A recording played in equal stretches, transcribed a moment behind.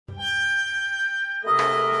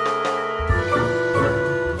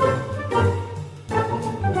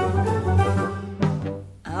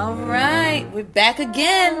we're back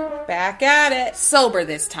again. Back at it. Sober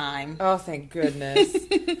this time. Oh, thank goodness.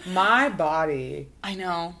 My body I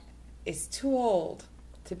know. is too old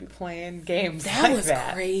to be playing games That like was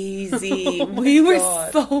that. crazy. Oh my we were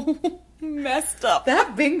God. so messed up.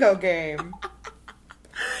 That bingo game.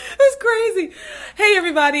 It was crazy. Hey,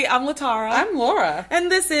 everybody. I'm Latara. I'm Laura.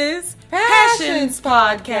 And this is Passions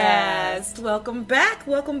Podcast. Welcome back.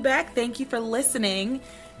 Welcome back. Thank you for listening.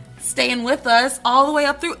 Staying with us all the way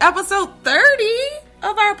up through episode 30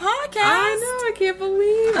 of our podcast. I know, I can't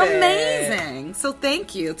believe it. Amazing. So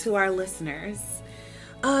thank you to our listeners.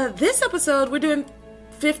 This episode, we're doing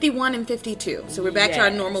 51 and 52. So we're back to our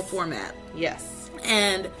Yes. normal format. Yes.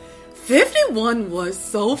 And 51 was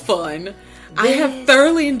so fun. I have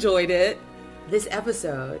thoroughly enjoyed it. This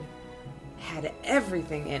episode had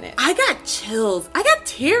everything in it. I got chills. I got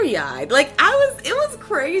teary-eyed. It was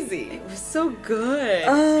crazy. It was so good.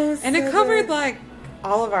 Oh, and so it covered, good.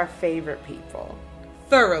 all of our favorite people.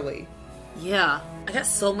 Thoroughly. Yeah. I got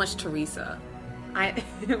so much Teresa.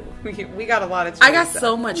 We got a lot of Teresa. I got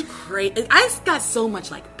so much I got so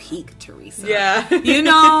much peak Teresa. Yeah. You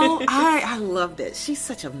know, I loved it. She's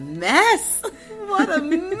such a mess. What a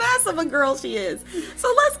mess of a girl she is.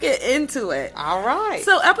 So let's get into it. All right.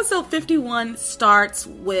 So episode 51 starts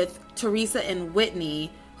with Teresa and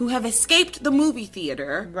Whitney, who have escaped the movie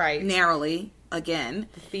theater. Right. Narrowly, again.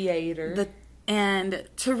 The theater. And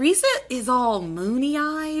Teresa is all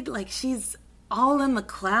moony-eyed, she's all in the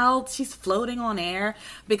clouds. She's floating on air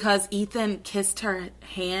because Ethan kissed her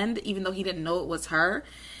hand, even though he didn't know it was her.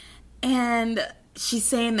 And she's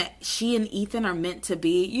saying that she and Ethan are meant to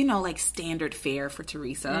be, standard fare for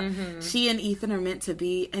Teresa. Mm-hmm. She and Ethan are meant to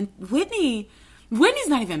be. And Whitney's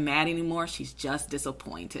not even mad anymore. She's just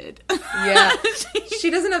disappointed. Yeah. She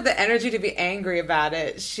doesn't have the energy to be angry about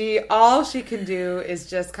it. All she can do is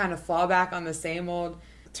just kind of fall back on the same old,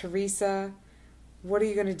 Teresa, what are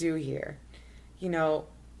you going to do here?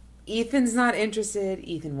 Ethan's not interested.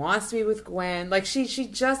 Ethan wants to be with Gwen. She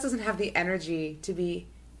just doesn't have the energy to be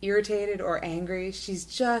irritated or angry. She's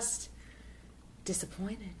just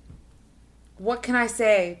disappointed. What can I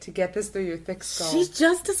say to get this through your thick skull? She's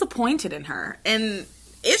just disappointed in her, and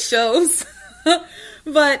it shows.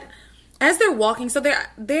 But as they're walking, so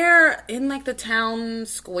they're in the town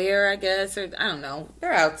square, I guess, or I don't know.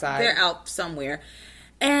 They're outside. They're out somewhere,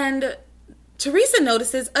 and Teresa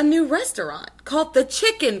notices a new restaurant called the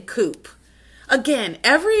Chicken Coop. Again,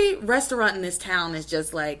 every restaurant in this town is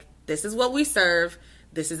just this is what we serve.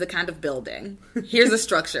 This is the kind of building. Here's a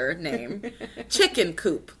structure name. Chicken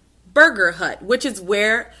Coop. Burger Hut, which is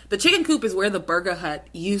where the Chicken Coop is where the Burger Hut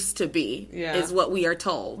used to be, is what we are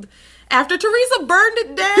told. After Teresa burned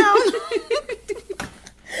it down.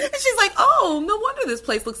 And she's like, oh, no wonder this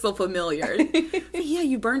place looks so familiar. Yeah,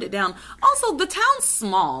 you burned it down. Also, the town's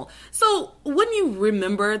small. So wouldn't you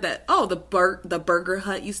remember that, the Burger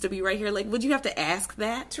Hut used to be right here? Would you have to ask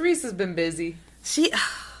that? Teresa's been busy. She's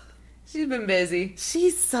been busy.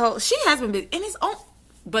 She has been busy. And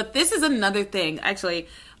but this is another thing, actually,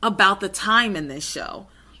 about the time in this show.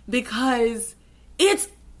 Because it's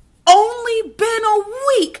only been a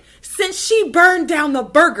week since she burned down the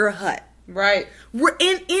Burger Hut. Right. We're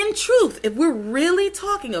in truth, if we're really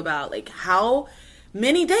talking about how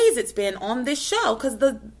many days it's been on this show, because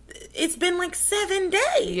it's been 7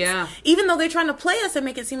 days. Yeah. Even though they're trying to play us and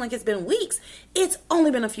make it seem like it's been weeks, it's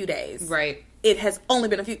only been a few days. Right. It has only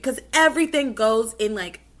been a few, because everything goes in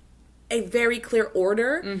a very clear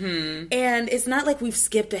order. Mm-hmm. And it's not like we've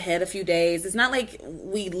skipped ahead a few days. It's not like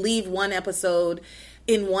we leave one episode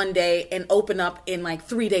in one day and open up in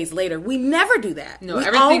 3 days later. We never do that. No,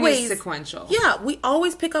 everything is sequential. Yeah, we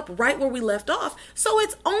always pick up right where we left off. So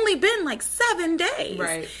it's only been 7 days.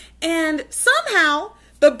 Right. And somehow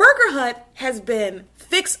the Burger Hut has been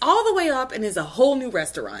fixed all the way up and is a whole new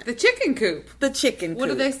restaurant. The Chicken Coop. The Chicken Coop. What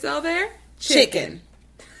do they sell there? Chicken.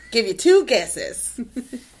 Give you 2 guesses.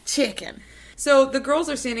 Chicken. So the girls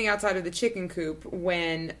are standing outside of the Chicken Coop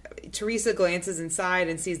when Teresa glances inside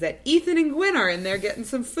and sees that Ethan and Gwen are in there getting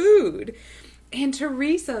some food. And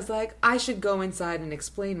Teresa's like, I should go inside and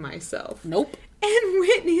explain myself. Nope. And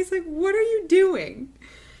Whitney's like, what are you doing?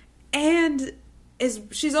 And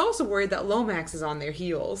she's also worried that Lomax is on their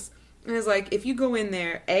heels. And is like, if you go in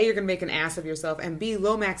there, A, you're going to make an ass of yourself, and B,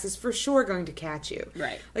 Lomax is for sure going to catch you.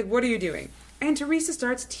 Right. What are you doing? And Teresa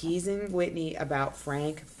starts teasing Whitney about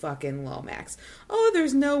Frank fucking Lomax. Oh,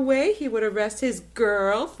 there's no way he would arrest his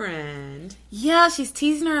girlfriend. Yeah, she's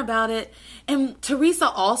teasing her about it. And Teresa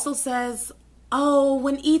also says, oh,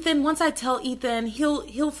 once I tell Ethan,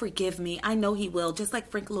 he'll forgive me. I know he will, just like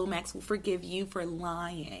Frank Lomax will forgive you for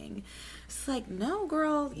lying. It's no,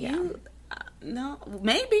 girl, No,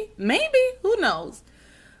 maybe. Who knows?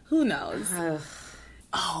 Who knows?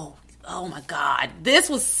 Oh my God. This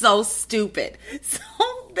was so stupid. So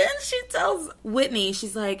then she tells Whitney,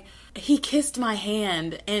 she's like, he kissed my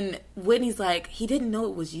hand. And Whitney's like, he didn't know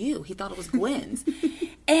it was you. He thought it was Gwen's.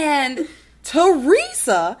 And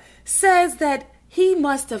Teresa says that he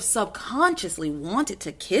must have subconsciously wanted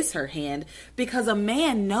to kiss her hand because a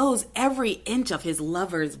man knows every inch of his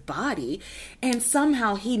lover's body, and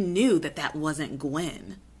somehow he knew that that wasn't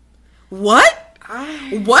Gwen. What?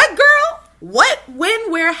 What, girl? What?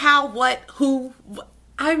 When? Where? How? What? Who?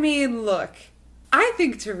 I mean, look, I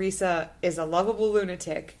think Teresa is a lovable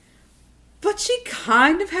lunatic, but she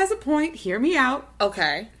kind of has a point. Hear me out.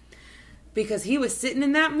 Okay. Because he was sitting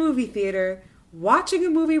in that movie theater watching a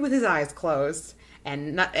movie with his eyes closed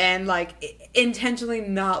and intentionally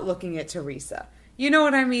not looking at Teresa. You know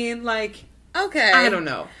what I mean? Like, okay. I don't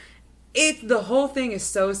know. The whole thing is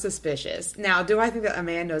so suspicious. Now, do I think that a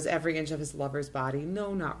man knows every inch of his lover's body?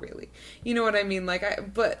 No, not really. You know what I mean?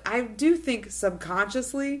 But I do think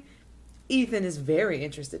subconsciously, Ethan is very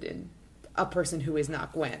interested in a person who is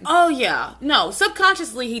not Gwen. Oh, yeah. No,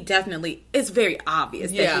 subconsciously, he definitely, it's very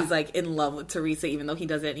obvious that he's, like, in love with Teresa, even though he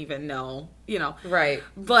doesn't even know, you know. Right.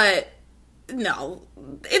 But, no.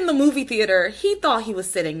 In the movie theater, he thought he was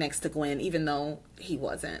sitting next to Gwen, even though he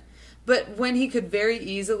wasn't. But when he could very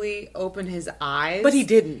easily open his eyes... But he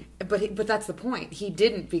didn't. But that's the point. He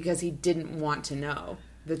didn't because he didn't want to know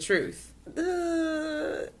the truth.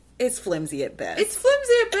 It's flimsy at best. It's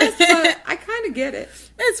flimsy at best, but I kind of get it.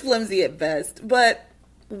 It's flimsy at best. But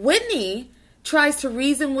Whitney tries to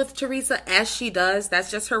reason with Teresa as she does.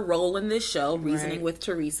 That's just her role in this show, reasoning with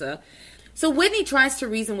Teresa. So Whitney tries to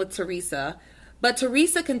reason with Teresa, but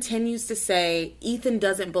Teresa continues to say Ethan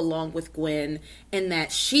doesn't belong with Gwen and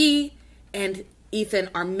that she and Ethan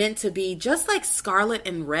are meant to be just like Scarlett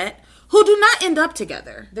and Rhett, who do not end up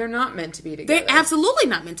together. They're not meant to be together. They're absolutely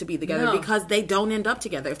not meant to be together because they don't end up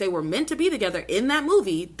together. If they were meant to be together in that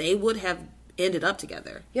movie, they would have ended up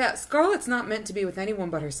together. Yeah, Scarlett's not meant to be with anyone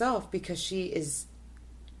but herself because she is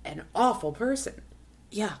an awful person.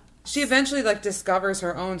 Yeah. She eventually, discovers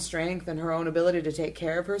her own strength and her own ability to take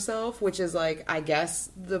care of herself, which is, I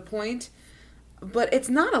guess, the point. But it's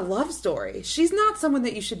not a love story. She's not someone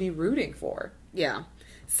that you should be rooting for. Yeah.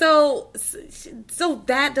 So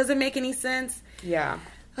that doesn't make any sense. Yeah.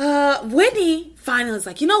 Whitney finally is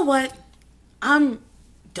like, you know what? I'm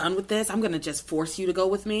done with this. I'm going to just force you to go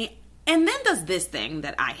with me. And then does this thing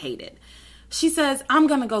that I hated. She says, I'm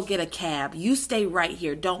going to go get a cab. You stay right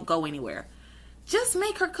here. Don't go anywhere. Just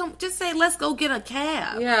make her come. Just say, let's go get a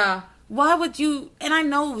cab. Yeah. Why would you? And I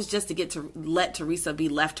know it was just to let Teresa be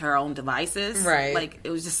left to her own devices. Right. It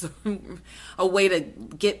was just a way to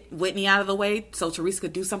get Whitney out of the way so Teresa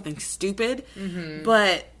could do something stupid. Mm-hmm.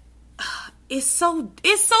 But it's so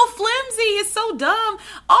flimsy. It's so dumb.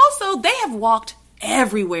 Also, they have walked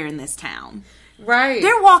everywhere in this town. Right.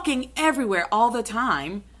 They're walking everywhere all the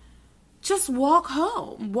time. Just walk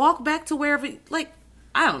home. Walk back to wherever,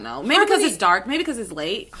 I don't know. Maybe because it's dark. Maybe because it's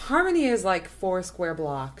late. Harmony is 4 square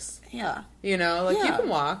blocks. Yeah. You know, you can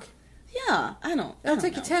walk. Yeah, I don't. It'll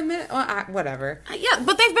take you 10 minutes. Well, whatever. Yeah,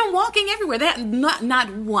 but they've been walking everywhere. They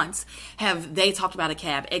not once have they talked about a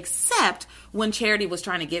cab, except when Charity was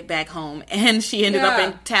trying to get back home and she ended up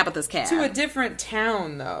in Tabitha's cab. To a different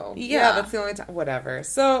town, though. Yeah, that's the only time. Whatever.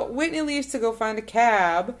 So Whitney leaves to go find a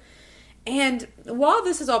cab. And while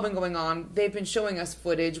this has all been going on, they've been showing us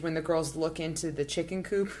footage when the girls look into the chicken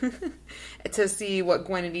coop to see what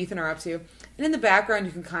Gwen and Ethan are up to. And in the background,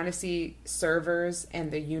 you can kind of see servers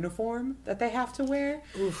and the uniform that they have to wear.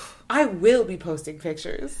 Oof. I will be posting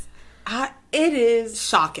pictures. It is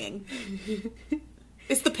shocking.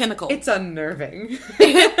 It's the pinnacle. It's unnerving.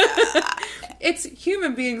 It's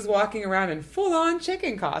human beings walking around in full-on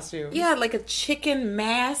chicken costumes. Yeah, like a chicken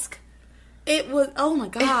mask. It was, oh my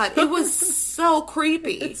God, it was so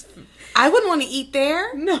creepy. I wouldn't want to eat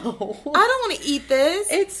there. No. I don't want to eat this.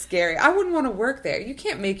 It's scary. I wouldn't want to work there. You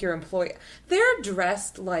can't make your employee... They're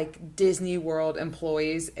dressed like Disney World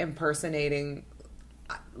employees impersonating,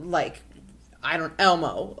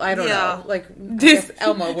 Elmo. I don't know. I guess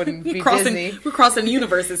Elmo wouldn't be Disney. We're crossing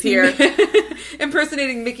universes here.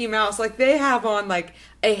 Impersonating Mickey Mouse. They have on,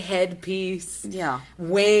 a headpiece. Yeah.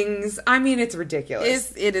 Wings. I mean, it's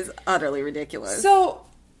ridiculous. It is utterly ridiculous. So,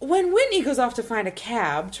 when Whitney goes off to find a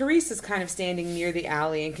cab, Teresa's kind of standing near the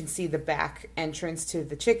alley and can see the back entrance to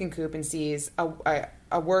the chicken coop and sees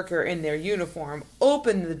a worker in their uniform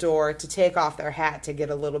open the door to take off their hat to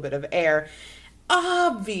get a little bit of air.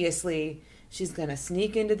 Obviously, she's going to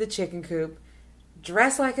sneak into the chicken coop,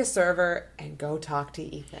 dress like a server, and go talk to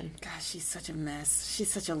Ethan. Gosh, she's such a mess.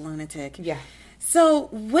 She's such a lunatic. Yeah. So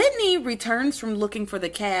Whitney returns from looking for the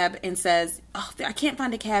cab and says, "Oh, I can't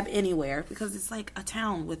find a cab anywhere because it's like a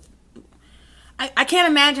town with... I can't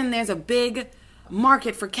imagine there's a big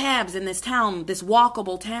market for cabs in this town, this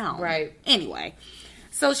walkable town." Right. Anyway,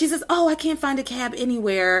 so she says, "Oh, I can't find a cab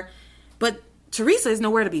anywhere." But Teresa is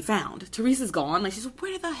nowhere to be found. Teresa's gone. Like, she's like,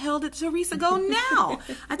 "Where the hell did Teresa go now?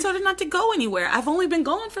 I told her not to go anywhere. I've only been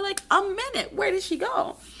gone for like a minute. Where did she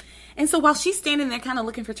go?" And so while she's standing there kind of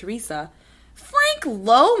looking for Teresa, Frank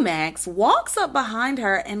Lomax walks up behind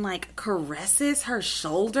her and like caresses her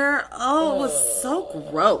shoulder. Oh, it was so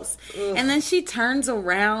gross. Ugh. And then she turns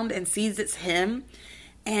around and sees it's him,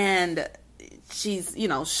 and she's,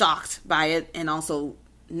 shocked by it and also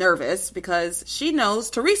nervous because she knows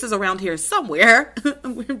Teresa's around here somewhere.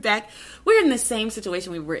 We're in the same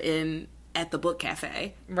situation we were in at the book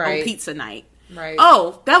cafe on pizza night. Right.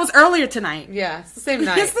 Oh, that was earlier tonight. Yeah, it's the same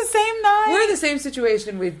night. It's the same night. We're in the same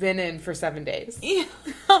situation we've been in for 7 days. Yeah.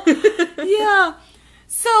 Yeah.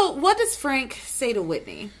 So, what does Frank say to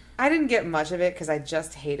Whitney? I didn't get much of it because I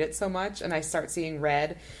just hate it so much and I start seeing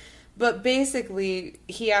red. But basically,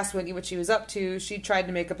 he asked Whitney what she was up to. She tried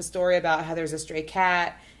to make up a story about how there's a stray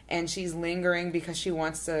cat and she's lingering because she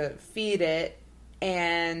wants to feed it.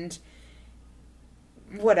 And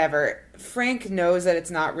whatever. Frank knows that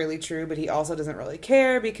it's not really true, but he also doesn't really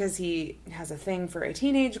care because he has a thing for a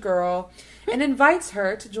teenage girl and invites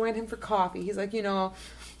her to join him for coffee. He's like,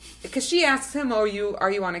 because she asks him, are you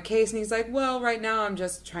on a case? And he's like, well, right now I'm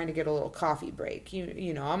just trying to get a little coffee break.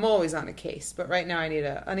 I'm always on a case, but right now I need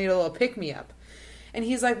a little pick-me-up. And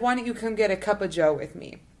he's like, why don't you come get a cup of joe with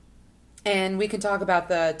me? And we can talk about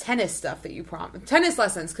the tennis stuff that you promised. Tennis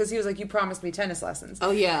lessons, because he was like, you promised me tennis lessons.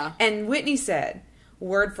 Oh, yeah. And Whitney said,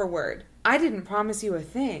 word for word, I didn't promise you a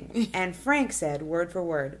thing. And Frank said, word for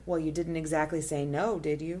word, well, you didn't exactly say no,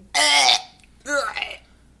 did you?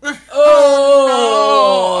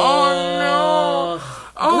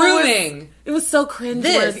 Grooming. It was so cringe.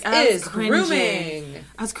 This is grooming.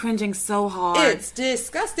 I was cringing so hard. It's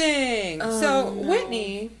disgusting. So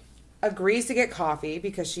Whitney agrees to get coffee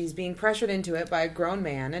because she's being pressured into it by a grown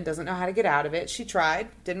man and doesn't know how to get out of it. She tried,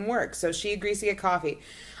 didn't work. So she agrees to get coffee.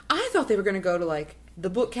 I thought they were going to go to like the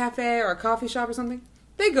book cafe or a coffee shop or something.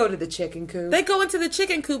 They go to the chicken coop. They go into the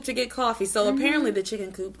chicken coop to get coffee. So apparently the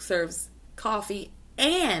chicken coop serves coffee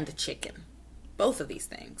and chicken. Both of these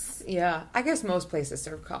things. Yeah. I guess most places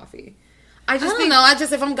serve coffee. I don't know.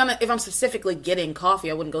 If I'm specifically getting coffee,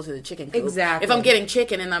 I wouldn't go to the chicken coop. Exactly. If I'm getting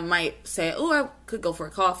chicken and I might say, oh, I could go for a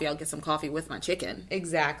coffee, I'll get some coffee with my chicken.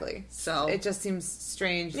 Exactly. So it just seems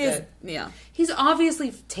strange that yeah. He's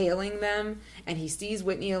obviously tailing them and he sees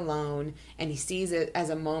Whitney alone and he sees it as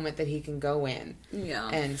a moment that he can go in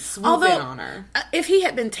and swoop in on her. If he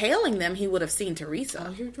had been tailing them, he would have seen Teresa.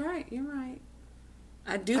 Oh, you're right.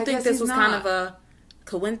 I think this was kind of a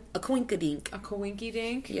coinkydink. A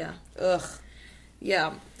coinky-dink? Yeah. Ugh.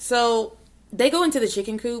 Yeah. So they go into the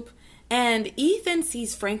chicken coop and Ethan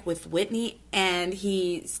sees Frank with Whitney and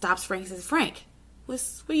he stops Frank and says, Frank, what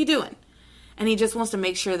are you doing? And he just wants to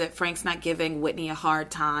make sure that Frank's not giving Whitney a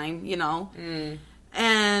hard time,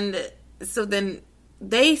 And so then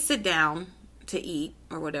they sit down to eat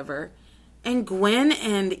or whatever. And Gwen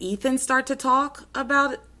and Ethan start to talk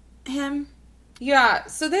about him. Yeah,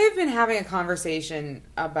 so they've been having a conversation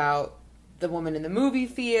about the woman in the movie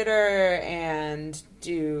theater and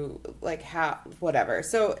whatever.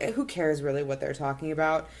 So who cares really what they're talking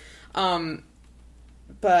about?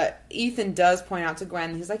 But Ethan does point out to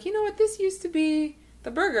Gwen, he's like, you know what, this used to be the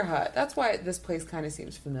Burger Hut. That's why this place kind of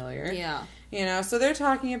seems familiar. Yeah. So they're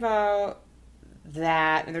talking about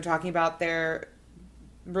that and they're talking about their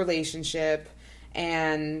relationship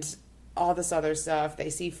and all this other stuff. They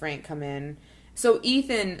see Frank come in. So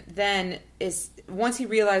Ethan then once he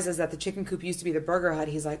realizes that the chicken coop used to be the Burger Hut,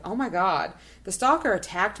 he's like, oh my God, the stalker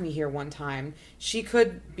attacked me here one time. She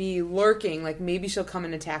could be lurking, like maybe she'll come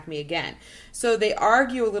and attack me again. So they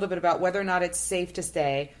argue a little bit about whether or not it's safe to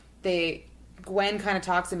stay. Gwen kind of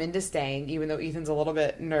talks him into staying, even though Ethan's a little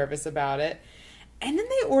bit nervous about it. And then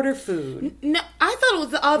they order food. No, I thought it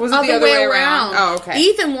was the other way around. Oh, okay.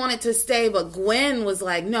 Ethan wanted to stay, but Gwen was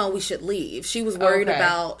like, "No, we should leave." She was worried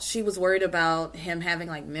about him having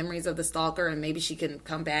like memories of the stalker, and maybe she can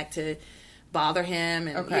come back to bother him.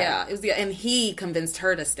 And and he convinced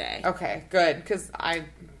her to stay. Okay, good, because I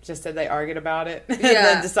just said they argued about it and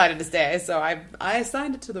then decided to stay. So I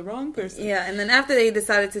assigned it to the wrong person. Yeah, and then after they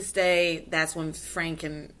decided to stay, that's when Frank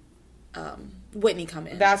and Whitney come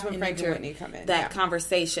in. That's when Frank and Whitney come in. That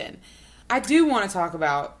conversation. I do want to talk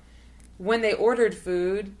about when they ordered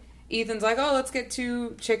food. Ethan's like, oh, let's get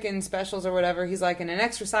 2 chicken specials or whatever. He's like, and an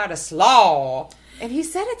extra side of slaw. And he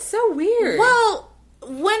said it's so weird. Well,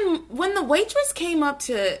 when the waitress came up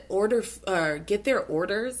to order get their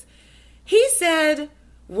orders, he said,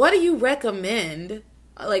 "What do you recommend?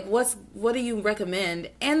 Like, what do you recommend?"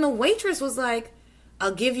 And the waitress was like,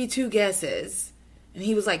 "I'll give you 2 guesses." And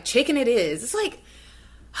he was like, "Chicken it is." It's like,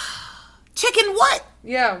 chicken what?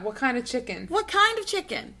 Yeah, what kind of chicken? What kind of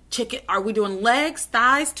chicken? Chicken, are we doing legs,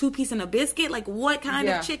 thighs, 2-piece and a biscuit? Like, what kind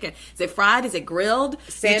of chicken? Is it fried? Is it grilled?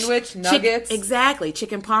 Sandwich, nuggets? Exactly.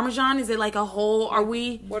 Chicken parmesan? Is it like a whole,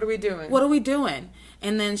 What are we doing? What are we doing?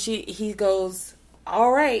 And then he goes,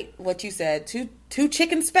 all right, what you said, two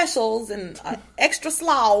chicken specials and extra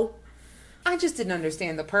slaw. I just didn't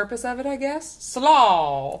understand the purpose of it, I guess.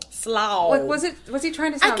 Slaw. Like, was he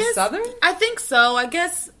trying to sound Southern? I think so. I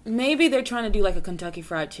guess maybe they're trying to do like a Kentucky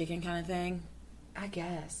Fried Chicken kind of thing. I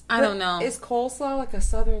guess. I don't know. Is coleslaw like a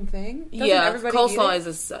Southern thing? Coleslaw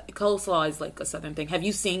is like a Southern thing. Have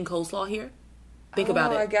you seen coleslaw here? Think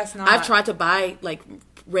about it. I guess not. I've tried to buy like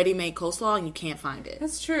ready-made coleslaw and you can't find it.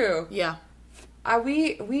 That's true. Yeah.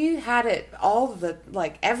 We had it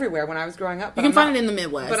everywhere when I was growing up. You can find it in the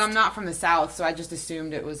Midwest. But I'm not from the South, so I just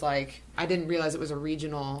assumed it was like, I didn't realize it was a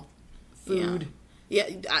regional food. Yeah,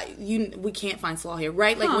 we can't find slaw here,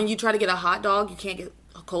 right? Like when you try to get a hot dog, you can't get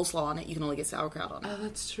a coleslaw on it. You can only get sauerkraut on it. Oh,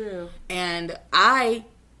 that's true. And I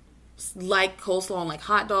like coleslaw on like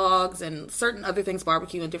hot dogs and certain other things,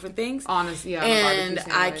 barbecue and different things. Honestly, yeah. And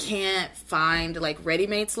I can't find like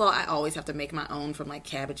ready-made slaw. I always have to make my own from like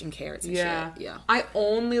cabbage and carrots and shit. Yeah. I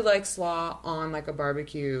only like slaw on like a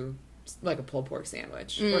barbecue, like a pulled pork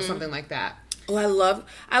sandwich or something like that. Oh,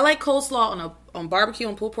 I like coleslaw on barbecue,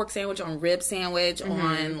 on pulled pork sandwich, on rib sandwich,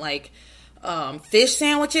 on like fish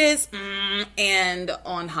sandwiches, and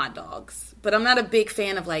on hot dogs. But I'm not a big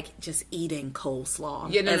fan of like just eating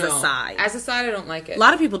coleslaw as a side. As a side, I don't like it. A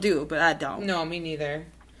lot of people do, but I don't. No, me neither.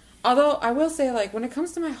 Although I will say, like, when it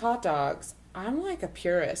comes to my hot dogs, I'm like a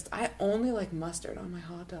purist. I only like mustard on my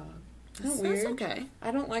hot dog. Isn't that weird? That's okay. I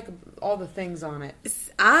don't like all the things on it.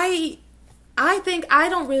 I think I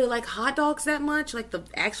don't really like hot dogs that much, like the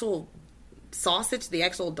actual sausage, the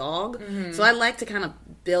actual dog. So I like to kind of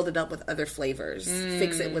build it up with other flavors,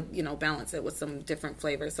 fix it with, balance it with some different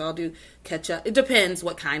flavors. So I'll do ketchup. It depends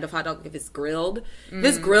what kind of hot dog. If it's grilled, if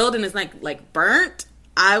it's grilled and it's like burnt,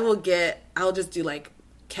 I'll just do like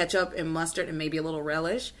ketchup and mustard and maybe a little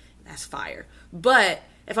relish. That's fire. But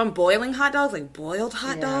if I'm boiling hot dogs, like boiled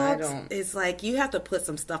hot dogs, it's like you have to put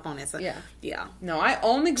some stuff on it. So, yeah. No, I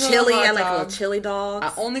only grill chili. a hot dog. I like little chili dogs.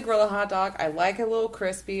 I only grill a hot dog. I like it a little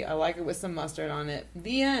crispy. I like it with some mustard on it.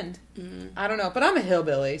 The end. I don't know, but I'm a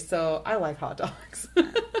hillbilly, so I like hot dogs.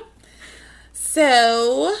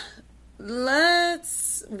 So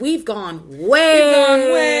we've gone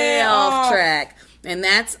way off track, and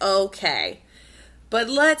that's okay. But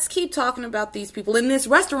let's keep talking about these people in this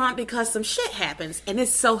restaurant because some shit happens, and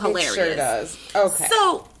it's so hilarious. It sure does. Okay.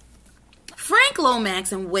 So, Frank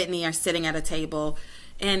Lomax and Whitney are sitting at a table,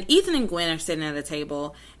 and Ethan and Gwen are sitting at a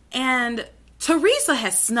table, and Teresa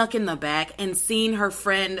has snuck in the back and seen her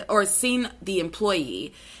friend, or seen the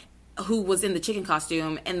employee who was in the chicken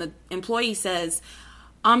costume, and the employee says,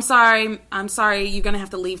 I'm sorry, you're going to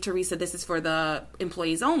have to leave, Teresa. This is for the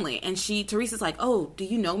employees only. And Teresa's like, oh, do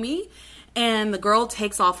you know me? And the girl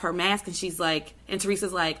takes off her mask and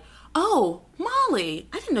Teresa's like, oh, Molly,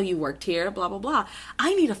 I didn't know you worked here, blah, blah, blah.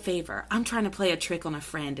 I need a favor. I'm trying to play a trick on a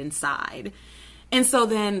friend inside. And so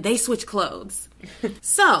then they switch clothes.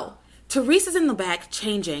 So Teresa's in the back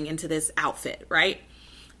changing into this outfit, right?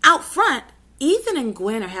 Out front, Ethan and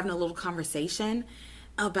Gwen are having a little conversation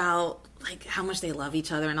about like how much they love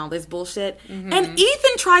each other and all this bullshit. And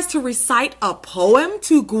Ethan tries to recite a poem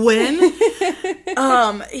to Gwen.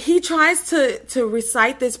 He tries to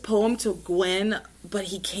recite this poem to Gwen, but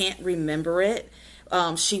he can't remember it.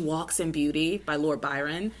 She Walks in Beauty by Lord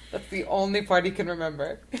Byron. That's the only part he can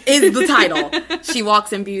remember. Is the title. She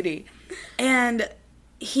Walks in Beauty. And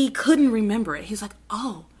he couldn't remember it. He's like,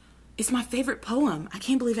 oh, it's my favorite poem. I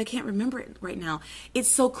can't believe I can't remember it right now. It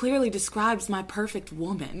so clearly describes my perfect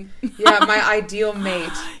woman. Yeah, my ideal mate.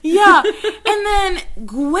 Yeah. And then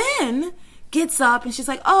Gwen gets up and she's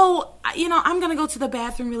like, oh, I'm going to go to the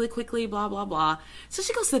bathroom really quickly, blah, blah, blah. So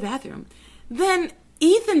she goes to the bathroom. Then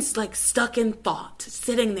Ethan's like stuck in thought,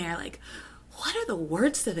 sitting there like, what are the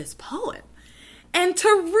words to this poem? And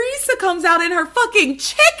Teresa comes out in her fucking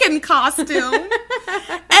chicken costume.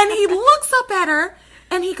 And he looks up at her.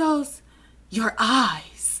 And he goes, your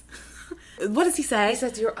eyes. What does he say? He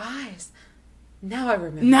says, your eyes. Now I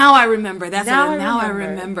remember. Now I remember. That's now I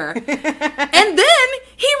remember. And then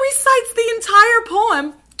he recites the entire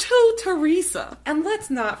poem to to Teresa. And let's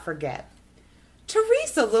not forget,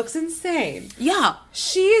 Teresa looks insane. Yeah.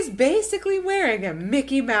 She is basically wearing a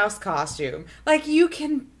Mickey Mouse costume. Like, you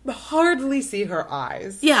can hardly see her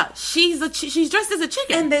eyes. Yeah, she's dressed as a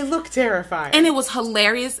chicken. And they look terrifying. And it was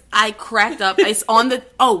hilarious. I cracked up. It's on the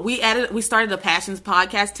we started a Passions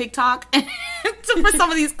podcast TikTok for some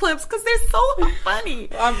of these clips because they're so funny.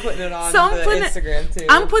 I'm putting it on Instagram too.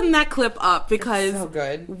 I'm putting that clip up because it's so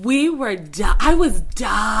good. I was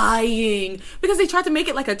dying because they tried to make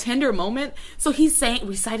it like a tender moment. So he's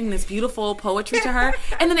reciting this beautiful poetry to her,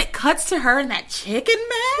 and then it cuts to her in that chicken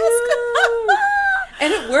mask.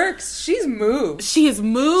 And it works. She's moved. She is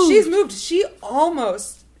moved. She's moved. She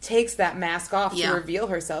almost takes that mask off Yeah. to reveal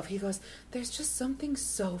herself. He goes, there's just something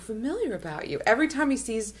so familiar about you. Every time he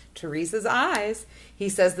sees Teresa's eyes, he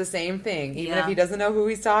says the same thing. Even if he doesn't know who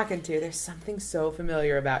he's talking to, there's something so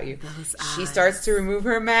familiar about you. She starts to remove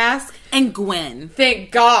her mask. And Gwen. Thank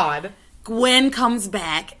God. Gwen comes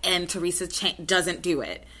back and Teresa doesn't do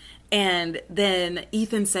it. And then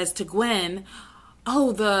Ethan says to Gwen,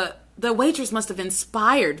 oh, the waitress must have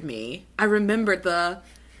inspired me. I remember the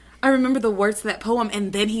words to that poem,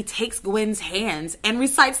 and then he takes Gwen's hands and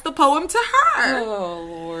recites the poem to her. Oh,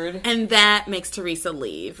 Lord. And that makes Teresa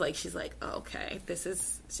leave. Like, she's like, oh, okay,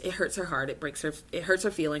 it hurts her heart. It hurts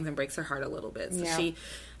her feelings and breaks her heart a little bit. So she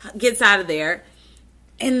gets out of there.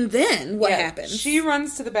 And then what happens? She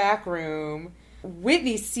runs to the back room.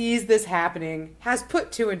 Whitney sees this happening, has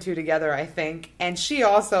put two and two together, I think, and she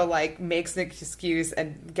also, like, makes an excuse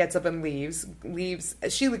and gets up and leaves.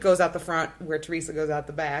 She goes out the front where Teresa goes out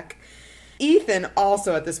the back. Ethan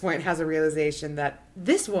also, at this point, has a realization that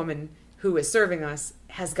this woman who is serving us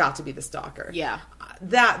has got to be the stalker. Yeah.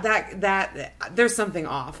 That there's something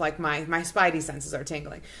off. Like, my spidey senses are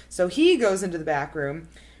tingling. So he goes into the back room,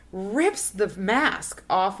 rips the mask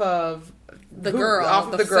off of the girl.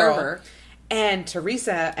 Server. And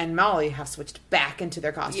Teresa and Molly have switched back into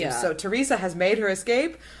their costumes. Yeah. So Teresa has made her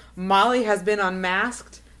escape. Molly has been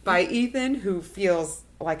unmasked by Ethan, who feels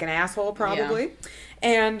like an asshole, probably. Yeah.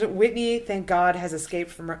 And Whitney, thank God, has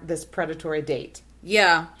escaped from this predatory date.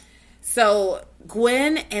 Yeah. So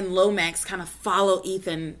Gwen and Lomax kind of follow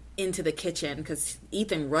Ethan into the kitchen because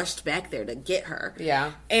Ethan rushed back there to get her.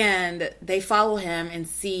 Yeah. And they follow him and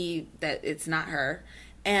see that it's not her.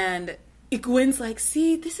 And Gwen's like,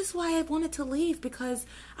 see, this is why I wanted to leave, because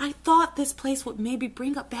I thought this place would maybe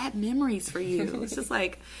bring up bad memories for you. It's just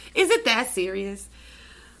like, is it that serious?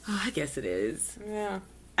 Oh, I guess it is. Yeah.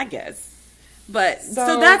 I guess. But,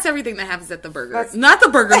 so that's everything that happens at the Burger. Not the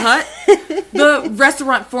Burger Hut. The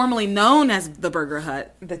restaurant formerly known as the Burger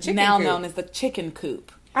Hut. The Chicken now Coop. known as the Chicken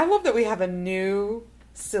Coop. I love that we have a new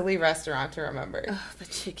silly restaurant to remember. The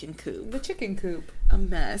Chicken Coop. The Chicken Coop. A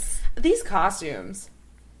mess. These costumes...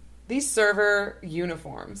 These server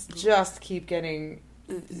uniforms just keep getting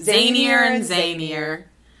zanier and zanier.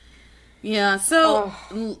 Yeah, so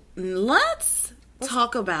let's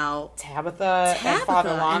talk about Tabitha and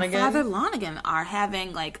Father Lonigan. And Father Lonigan are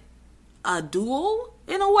having like a duel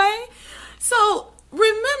in a way. So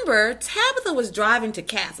remember, Tabitha was driving to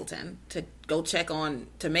Castleton to go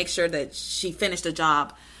to make sure that she finished the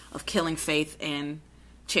job of killing Faith and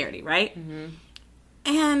Charity, right? Mm-hmm.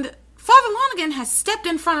 And Father Lonigan has stepped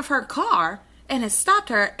in front of her car and has stopped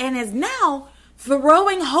her and is now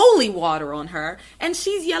throwing holy water on her. And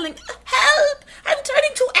she's yelling, help! I'm turning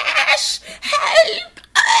to ash! Help!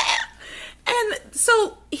 And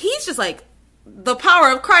so he's just like, the power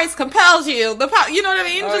of Christ compels you. You know what I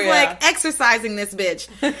mean? Like exercising this bitch.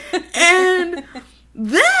 And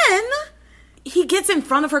then he gets in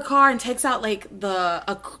front of her car and takes out like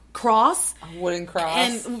a cross. A wooden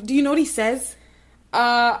cross. And do you know what he says?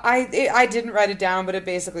 I didn't write it down, but it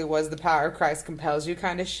basically was the power of Christ compels you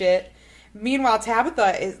kind of shit. Meanwhile,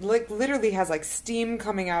 Tabitha is like literally has like steam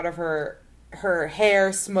coming out of her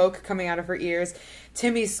hair, smoke coming out of her ears.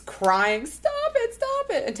 Timmy's crying, stop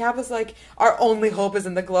it. And Tabitha's like, our only hope is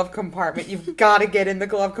in the glove compartment. You've got to get in the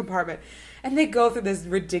glove compartment. And they go through this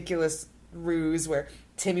ridiculous ruse where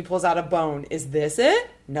Timmy pulls out a bone. Is this it?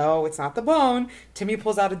 No, it's not the bone. Timmy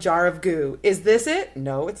pulls out a jar of goo. Is this it?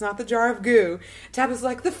 No, it's not the jar of goo. Tabitha's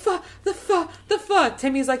like, the pho.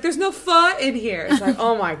 Timmy's like, there's no pho in here. It's like,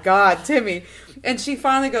 oh my God, Timmy. And she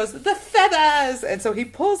finally goes, the feathers. And so he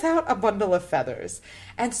pulls out a bundle of feathers.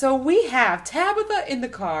 And so we have Tabitha in the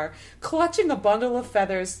car, clutching a bundle of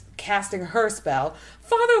feathers, casting her spell.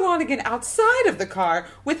 Father Lonigan outside of the car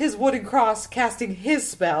with his wooden cross, casting his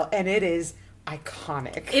spell. And it is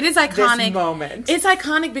iconic. It is iconic. This moment. It's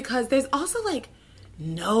iconic because there's also like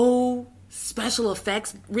no special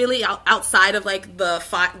effects really outside of like the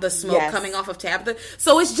smoke Yes. coming off of Tabitha.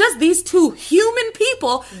 So it's just these two human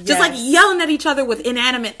people just like yelling at each other with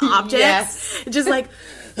inanimate objects. Yes. Just like,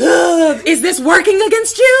 "Ugh, is this working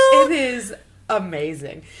against you?" It is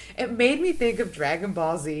amazing. It made me think of Dragon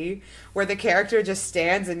Ball Z, where the character just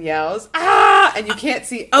stands and yells, "Ah!" and you can't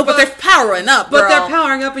see. Oh, but they're powering up, But girl. they're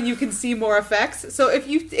powering up, and you can see more effects. So if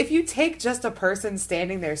you take just a person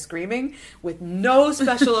standing there screaming with no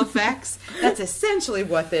special effects, that's essentially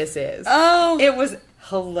what this is. Oh. It was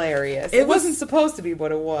hilarious. It wasn't supposed to be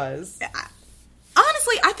what it was.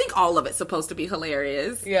 Honestly, I think all of it's supposed to be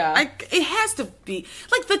hilarious. Yeah. Like, it has to be.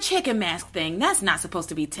 Like, the chicken mask thing, that's not supposed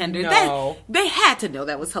to be tender. No. They had to know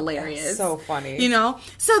that was hilarious. That's so funny. You know?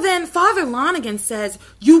 So then Father Lonigan says,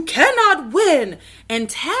 "You cannot win." And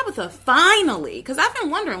Tabitha finally, because I've been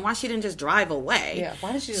wondering why she didn't just drive away. Yeah,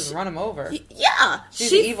 why did she just run him over? Yeah. She's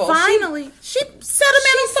she evil. finally, she set a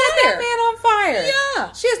man on Set fire. that man on fire.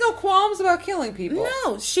 Yeah. She has no qualms about killing people.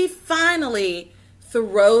 No, she finally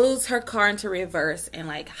throws her car into reverse and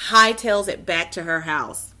like hightails it back to her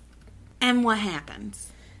house. And what happens?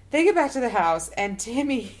 They get back to the house, and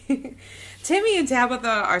Timmy and Tabitha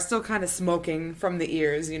are still kind of smoking from the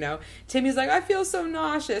ears, you know. Timmy's like, "I feel so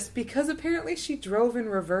nauseous," because apparently she drove in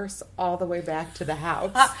reverse all the way back to the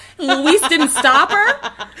house. Luis didn't stop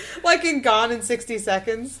her? Like in Gone in 60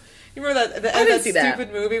 Seconds. You remember that I didn't that see that.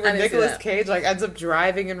 stupid movie I where didn't see Nicolas that. Cage like ends up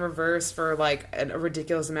driving in reverse for like a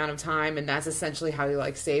ridiculous amount of time, and that's essentially how he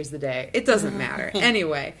like saves the day. It doesn't matter.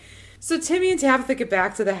 Anyway, so Timmy and Tabitha get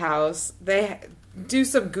back to the house. They do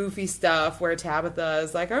some goofy stuff where Tabitha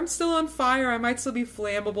is like, "I'm still on fire. I might still be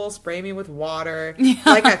flammable. Spray me with water."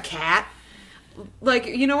 Like a cat. Like,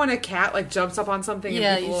 you know when a cat like jumps up on something and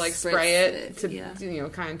Yeah, people you like spray spray it it, to yeah. you know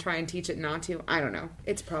kind of try and teach it not to. I don't know.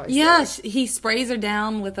 It's probably Yeah, silly. he sprays her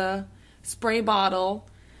down with a spray bottle.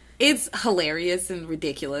 It's hilarious and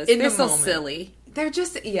ridiculous. In They're the so moment. silly. They're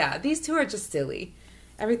just, yeah, these two are just silly.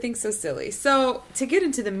 Everything's so silly. So, to get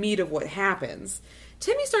into the meat of what happens,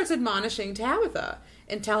 Timmy starts admonishing Tabitha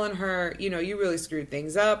and telling her, you know, "You really screwed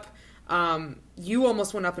things up. You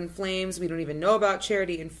almost went up in flames. We don't even know about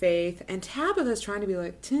Charity and Faith." And Tabitha's trying to be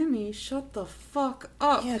like, "Timmy, shut the fuck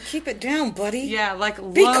up." Yeah, keep it down, buddy. Yeah, like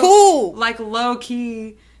Be cool. Like low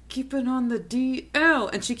key, keep it on the DL.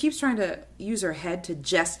 And she keeps trying to use her head to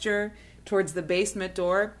gesture towards the basement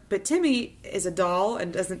door. But Timmy is a doll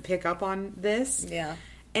and doesn't pick up on this. Yeah.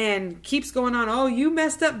 And keeps going on, "Oh, you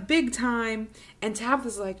messed up big time." And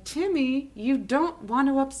Tabitha's like, "Timmy, you don't want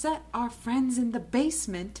to upset our friends in the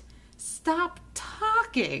basement. Stop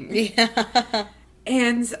talking." Yeah.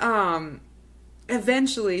 And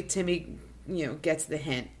eventually Timmy, you know, gets the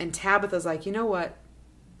hint. And Tabitha's like, "You know what?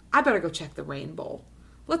 I better go check the rainbow.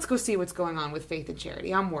 Let's go see what's going on with Faith and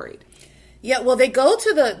Charity. I'm worried." Yeah, well, they go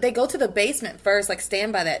to the basement first, like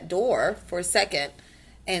stand by that door for a second,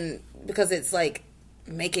 and because it's like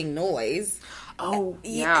making noise. Oh,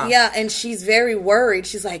 yeah. Yeah, and she's very worried.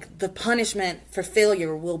 She's like, "The punishment for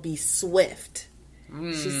failure will be swift."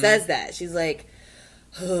 She says that. She's like,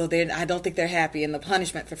 "Oh, I don't think they're happy, and the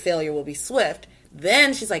punishment for failure will be swift."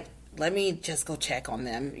 Then she's like, "Let me just go check on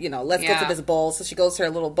them. You know, let's go Yeah. to this bowl." So she goes to her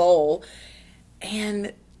little bowl,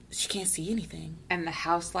 and she can't see anything. And the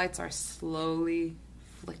house lights are slowly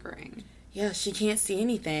flickering. Yeah, she can't see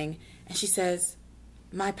anything. And she says,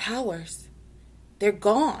 "My powers, they're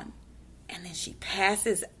gone." And then she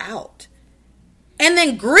passes out. And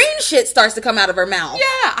then green shit starts to come out of her mouth.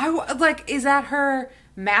 Yeah, is that her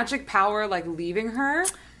magic power, like, leaving her?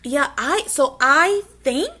 Yeah, I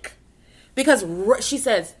think, because she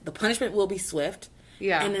says, "The punishment will be swift."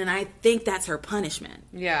 Yeah. And then I think that's her punishment.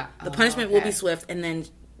 Yeah. The punishment will be swift. And then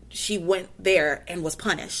she went there and was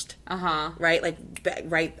punished. Uh-huh. Right? Like,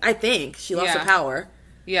 right. I think she lost Yeah. her power.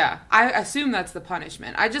 Yeah, I assume that's the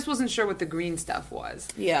punishment. I just wasn't sure what the green stuff was.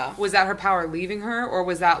 Yeah. Was that her power leaving her, or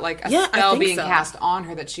was that like a Yeah, I spell think being so. cast on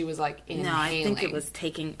her that she was like inhaling? No, I think it was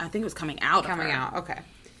coming out of her. coming out. Okay.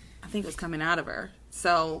 I think it was coming out of her.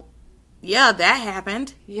 So, yeah, that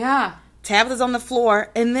happened. Yeah. Tabitha's on the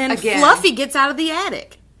floor, and then Again. Fluffy gets out of the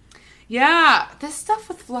attic. Yeah, this stuff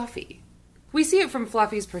with Fluffy. We see it from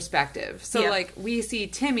Fluffy's perspective. So, Yeah. like, we see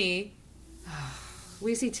Timmy,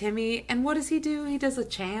 and what does he do? He does a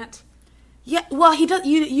chant. Yeah, well, he does.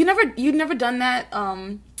 You'd never done that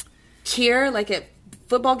cheer like at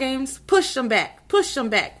football games. Push them back,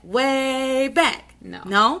 way back.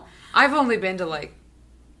 No. I've only been to, like,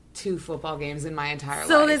 2 football games in my entire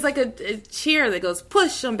So life. there's like a cheer that goes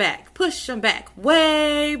push them back,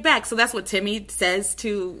 way back. So that's what Timmy says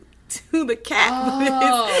to to the cat.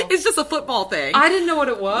 Oh. It's just a football thing. I didn't know what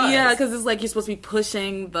it was. Yeah, because it's like you're supposed to be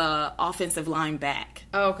pushing the offensive line back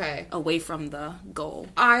Okay. away from the goal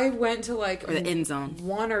I went to like or the end zone.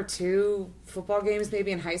 1 or 2 football games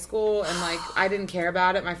maybe in high school, and like I didn't care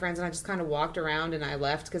about it. My friends and I just kind of walked around, and I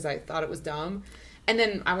left because I thought it was dumb. And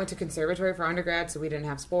then I went to conservatory for undergrad, so we didn't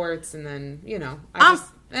have sports. And then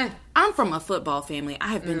I'm from a football family. I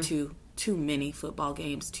have been to too many football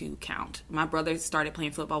games to count. My brother started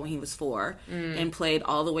playing football when he was 4 and played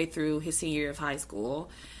all the way through his senior year of high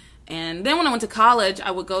school. And then when I went to college,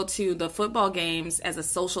 I would go to the football games as a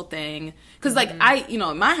social thing. Because, like, in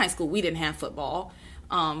my high school, we didn't have football.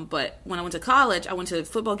 But when I went to college, I went to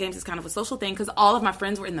football games as kind of a social thing because all of my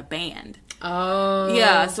friends were in the band. Oh.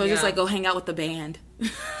 Yeah, so I just, like, go hang out with the band.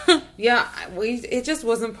 Yeah, it just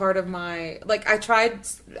wasn't part of my, like, I tried,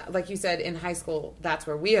 like you said, in high school, that's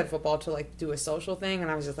where we had football to, like, do a social thing, and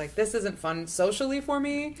I was just like, this isn't fun socially for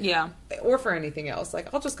me. Yeah. Or for anything else.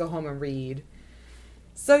 Like, I'll just go home and read.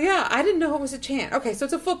 So, yeah, I didn't know it was a chant. Okay, so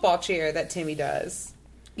it's a football cheer that Timmy does.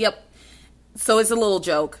 Yep. So it's a little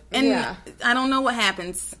joke. And yeah. I don't know what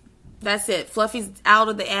happens. That's it. Fluffy's out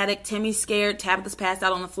of the attic. Timmy's scared. Tabitha's passed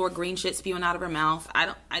out on the floor. Green shit spewing out of her mouth.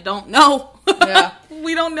 I don't know. Yeah.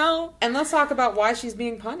 We don't know. And let's talk about why she's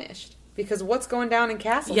being punished. Because what's going down in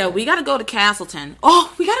Castleton? Yeah, we got to go to Castleton.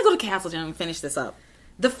 Oh, we got to go to Castleton and finish this up.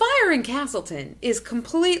 The fire in Castleton is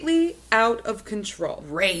completely out of control.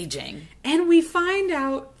 Raging. And we find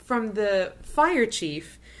out from the fire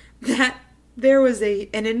chief that there was an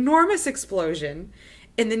enormous explosion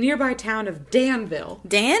in the nearby town of Danville.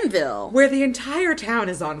 Danville. Where the entire town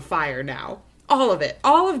is on fire now. All of it.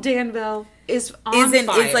 All of Danville is on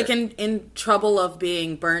fire. It's like in trouble of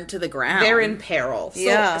being burned to the ground. They're in peril.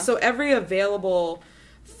 Yeah. So every available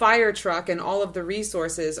fire truck and all of the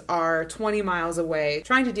resources are 20 miles away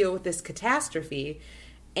trying to deal with this catastrophe.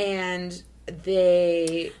 And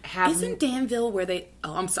they have... Isn't Danville where they...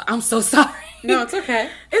 Oh, I'm so sorry. No, it's okay.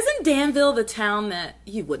 Isn't Danville the town that...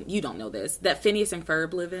 You don't know this. That Phineas and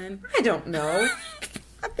Ferb live in? I don't know.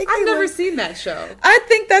 I've never seen that show. I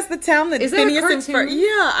think that's the town that Is Phineas that a and cartoon? Ferb...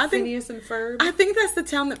 Yeah, I think... Phineas and Ferb? I think that's the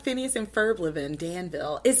town that Phineas and Ferb live in,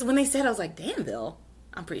 Danville. It's when they said, I was like, Danville?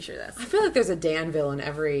 I'm pretty sure that's... I feel like there's a Danville in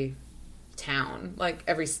every town. Like,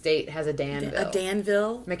 every state has a Danville. A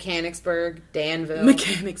Danville? Mechanicsburg, Danville.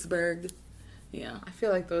 Mechanicsburg. Yeah. I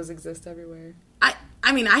feel like those exist everywhere.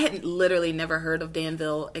 I mean, I had literally never heard of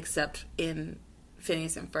Danville except in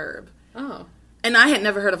Phineas and Ferb. Oh. And I had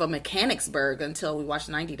never heard of a Mechanicsburg until we watched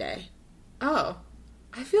 90 Day. Oh.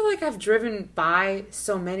 I feel like I've driven by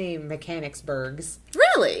so many Mechanicsburgs.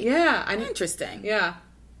 Really? Yeah. Interesting. Yeah.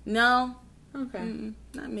 No. Okay.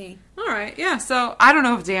 Not me. All right. Yeah. So I don't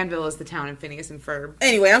know if Danville is the town in Phineas and Ferb.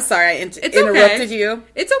 Anyway, I'm sorry I interrupted okay. you.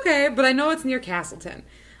 It's okay, but I know it's near Castleton.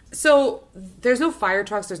 So there's no fire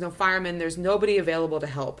trucks, there's no firemen, there's nobody available to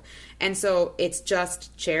help. And so it's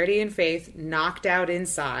just Charity and Faith knocked out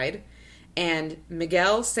inside, and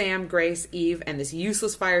Miguel, Sam, Grace, Eve, and this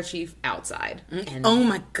useless fire chief outside. And, oh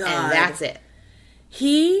my God. And that's it.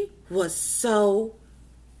 He was so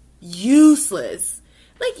useless.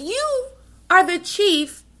 Like, you are the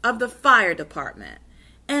chief of the fire department.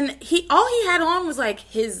 And all he had on was like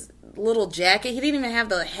his little jacket. He didn't even have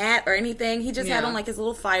the hat or anything. He just had on like his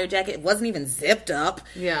little fire jacket. It wasn't even zipped up.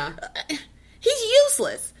 Yeah. He's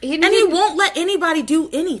useless. He won't let anybody do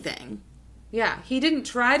anything. Yeah. He didn't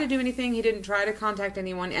try to do anything. He didn't try to contact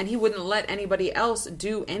anyone. And he wouldn't let anybody else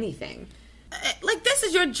do anything. Like, this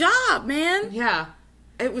is your job, man. Yeah.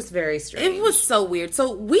 It was very strange. It was so weird.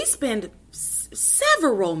 So we spend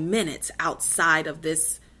several minutes outside of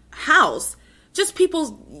this house. Just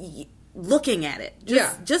people looking at it.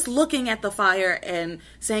 Just looking at the fire and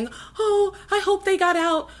saying, oh, I hope they got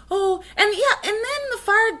out. Oh, and then the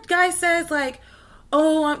fire guy says, like,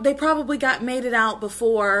 oh, they probably made it out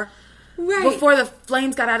before the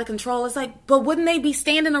flames got out of control. It's like, but wouldn't they be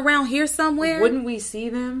standing around here somewhere? Wouldn't we see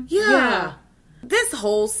them? Yeah. This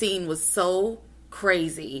whole scene was so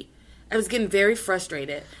crazy. I was getting very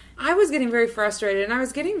frustrated. I was getting very frustrated, and I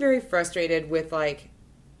was getting very frustrated with, like,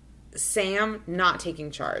 Sam not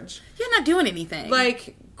taking charge. You're not doing anything.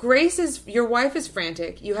 Like, your wife is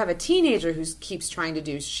frantic. You have a teenager who keeps trying to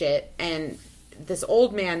do shit, and this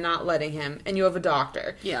old man not letting him, and you have a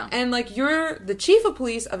doctor. Yeah. And, like, you're the chief of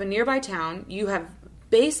police of a nearby town. You have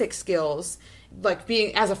basic skills, like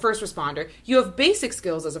being as a first responder. You have basic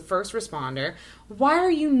skills as a first responder. Why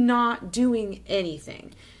are you not doing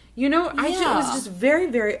anything? You know, it was just very,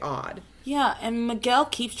 very odd. Yeah, and Miguel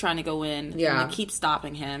keeps trying to go in. Yeah. And they keep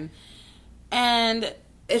stopping him. And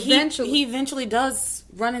Eventually, he eventually does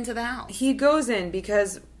run into the house. He goes in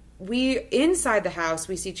because inside the house,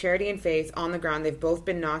 we see Charity and Faith on the ground. They've both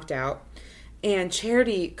been knocked out. And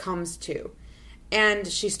Charity comes to. And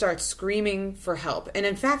she starts screaming for help. And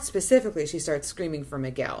in fact, specifically, she starts screaming for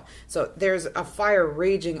Miguel. So there's a fire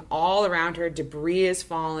raging all around her. Debris is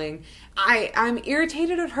falling. I'm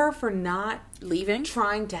irritated at her for not leaving,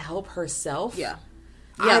 trying to help herself. Yeah.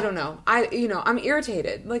 I don't know. I'm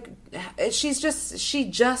irritated. Like, she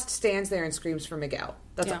just stands there and screams for Miguel.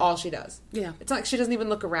 That's all she does. Yeah. It's like she doesn't even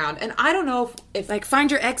look around. And I don't know if like,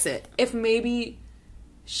 find your exit. If maybe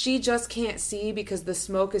she just can't see because the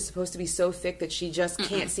smoke is supposed to be so thick that she just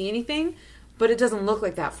can't see anything. But it doesn't look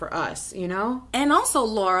like that for us, you know? And also,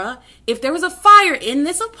 Laura, if there was a fire in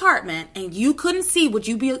this apartment and you couldn't see, would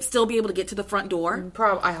you still be able to get to the front door?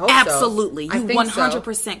 I hope Absolutely. so. You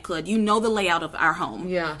 100% could. You know the layout of our home.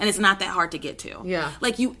 Yeah. And it's not that hard to get to. Yeah.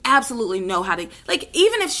 Like, you absolutely know how to... Like,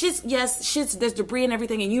 even if there's debris and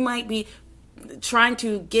everything, and you might be trying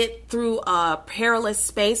to get through a perilous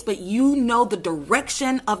space, but you know the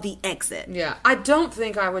direction of the exit. Yeah. I don't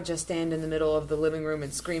think I would just stand in the middle of the living room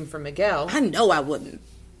and scream for Miguel. I know I wouldn't.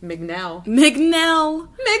 Miguel, save me!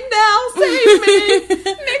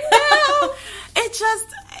 Miguel! It just...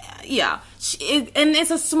 Yeah. And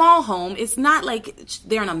it's a small home. It's not like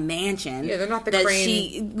they're in a mansion. Yeah, they're not the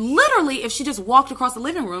Crane. Literally, if she just walked across the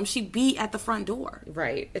living room, she'd be at the front door.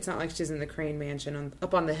 Right. It's not like she's in the Crane mansion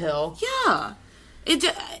up on the hill. Yeah.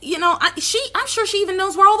 I'm sure she even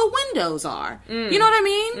knows where all the windows are. You know what I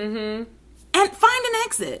mean? Mm-hmm. And find an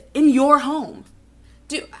exit in your home.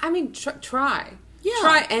 Try. Yeah.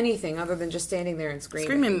 Try anything other than just standing there and screaming.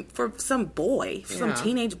 Screaming for some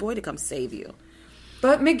teenage boy to come save you.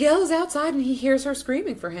 But Miguel's outside and he hears her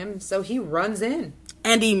screaming for him, so he runs in.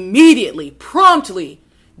 And immediately, promptly,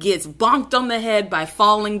 gets bonked on the head by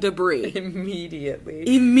falling debris.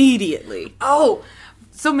 Immediately. Oh,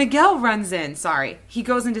 so Miguel runs in, He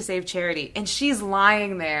goes in to save Charity, and she's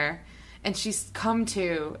lying there, and she's come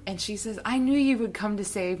to, and she says, I knew you would come to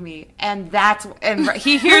save me. And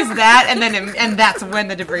he hears that, and that's when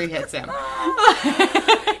the debris hits him.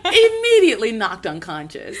 Immediately knocked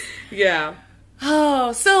unconscious. Yeah.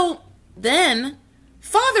 Oh, so then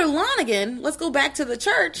Father Lonigan, let's go back to the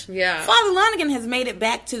church. Yeah. Father Lonigan has made it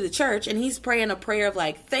back to the church, and he's praying a prayer of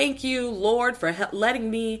like, thank you, Lord, for letting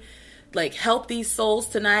me like help these souls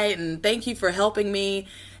tonight, and thank you for helping me,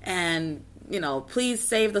 and please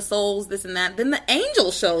save the souls, this and that. Then the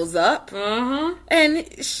angel shows up, and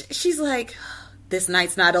she's like, this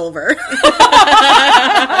night's not over.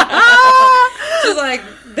 She's like,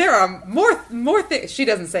 there are more things. She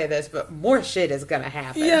doesn't say this, but more shit is gonna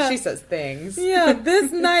happen. Yeah. She says things. Yeah,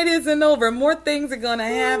 this night isn't over. More things are gonna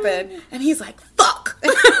happen. And he's like, fuck.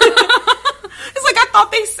 It's like, I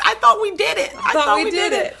thought we did it. I thought we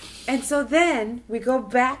did it. And so then we go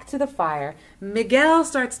back to the fire. Miguel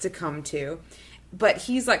starts to come to, but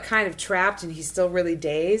he's like kind of trapped and he's still really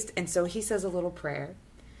dazed. And so he says a little prayer.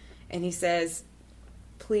 And he says,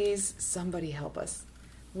 please, somebody help us.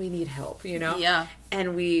 We need help, Yeah.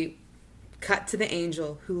 And we cut to the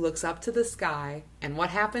angel who looks up to the sky. And what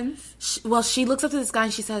happens? She looks up to the sky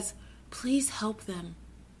and she says, please help them.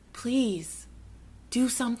 Please do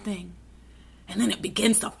something. And then it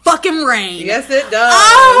begins to fucking rain. Yes, it does.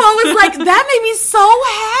 Oh, I was like, that made me so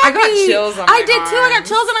happy. I got chills on my I did too. I got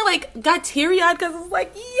chills and I got teary-eyed because I was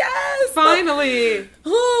like, yes. Finally.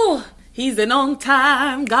 Oh, he's an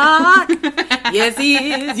on-time God. Yes, he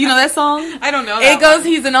is. You know that song? I don't know that. It goes,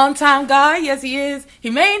 he's an on-time God. Yes, he is. He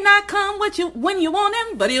may not come when you want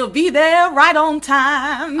him, but he'll be there right on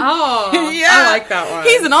time. Oh, yeah. I like that one.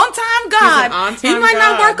 He's an on-time God. He's an on-time He might God.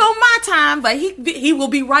 not work on my time, but he will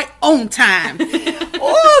be right on time.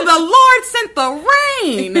 Oh, the Lord sent the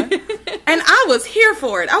rain. And I was here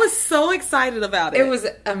for it. I was so excited about it. It was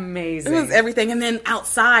amazing. It was everything. And then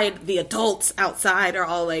outside, the adults outside are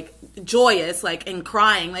all like joyous, like, and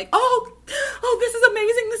crying, like, oh, this is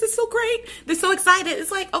amazing. This is so great. They're so excited.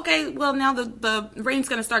 It's like, okay, well, now the rain's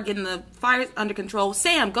going to start getting the fires under control.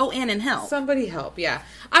 Sam, go in and help. Somebody help, yeah.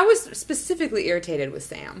 I was specifically irritated with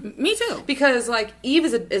Sam. Me too. Because, like, Eve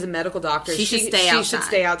is a medical doctor. She should stay outside. She should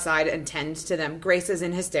stay outside and tend to them. Grace is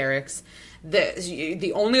in hysterics.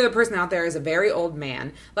 The only other person out there is a very old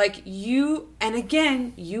man. Like, you, and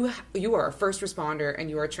again, you are a first responder and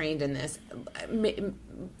you are trained in this.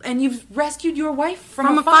 And you've rescued your wife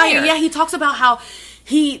from a fire. Yeah, he talks about how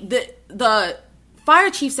the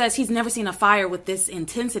fire chief says he's never seen a fire with this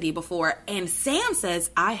intensity before. And Sam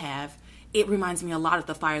says, I have. It reminds me a lot of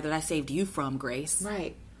the fire that I saved you from, Grace.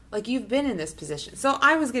 Right. Like, you've been in this position. So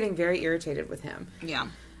I was getting very irritated with him. Yeah.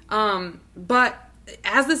 But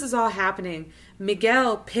as this is all happening,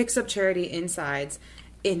 Miguel picks up Charity insides.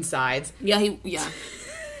 Yeah, yeah.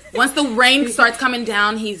 Once the rain starts coming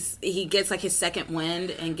down, he gets like his second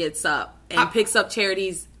wind and gets up and picks up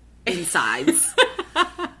Charity's insides.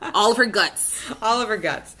 All of her guts. All of her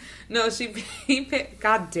guts. No,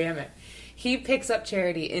 God damn it. He picks up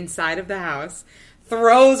Charity inside of the house,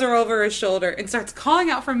 throws her over his shoulder, and starts calling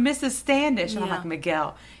out for Mrs. Standish. And I'm like,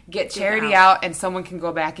 Miguel, get Charity out and someone can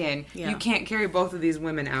go back in. Yeah. You can't carry both of these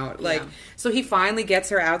women out. So he finally gets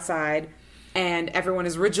her outside, and everyone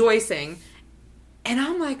is rejoicing. And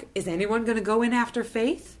I'm like, is anyone going to go in after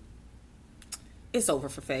Faith? It's over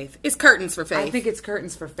for Faith. It's curtains for Faith. I think it's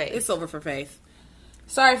curtains for Faith. It's over for Faith.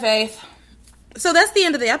 Sorry, Faith. So that's the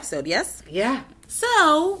end of the episode, yes? Yeah.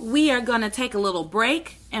 So we are going to take a little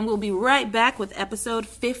break, and we'll be right back with episode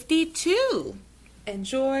 52.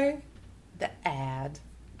 Enjoy the ad.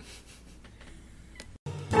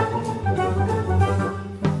 All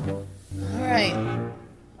right.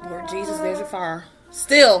 Lord Jesus, there's a fire.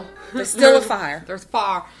 There's still a fire. There's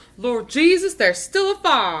fire. Lord Jesus, there's still a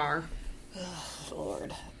fire. Oh,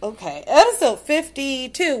 Lord. Okay. Episode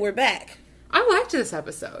 52, we're back. I liked this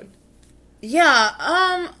episode.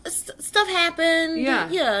 Yeah, stuff happened.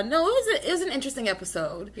 Yeah. No, it was an interesting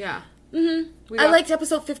episode. Yeah. Mm-hmm. I liked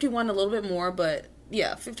episode 51 a little bit more, but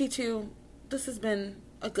yeah, 52, this has been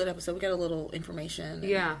a good episode. We got a little information.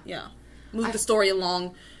 Yeah. Moved the story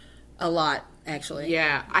along a lot, actually.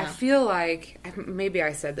 Yeah. I feel like, maybe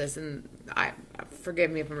I said this, and forgive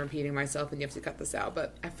me if I'm repeating myself and you have to cut this out,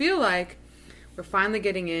 but I feel like we're finally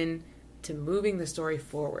getting in to moving the story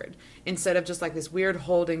forward instead of just like this weird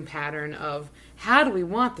holding pattern of how do we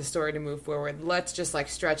want the story to move forward? Let's just like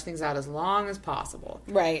stretch things out as long as possible.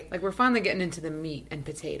 Right. Like we're finally getting into the meat and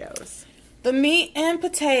potatoes. The meat and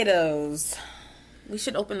potatoes. We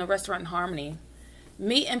should open a restaurant in Harmony.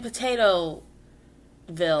 Meat and Potato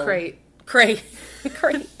Ville. Crate. The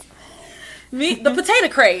potato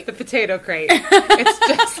crate. The potato crate. It's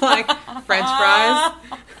just like French fries.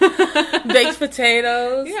 Baked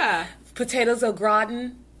potatoes. Yeah. Potatoes au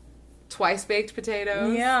gratin. Twice baked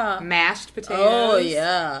potatoes. Yeah. Mashed potatoes. Oh,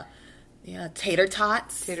 yeah. Yeah. Tater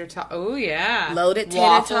tots. Oh, yeah. Loaded tater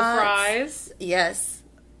Waffle tots. fries. Yes.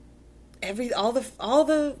 All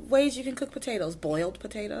the ways you can cook potatoes. Boiled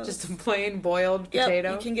potatoes. Just a plain boiled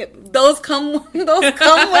potato. You can get those come with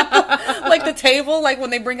like the table, like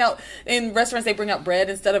when they bring out in restaurants they bring out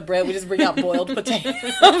bread instead of bread, we just bring out boiled potato.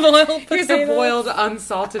 Here's a boiled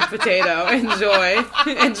unsalted potato. Enjoy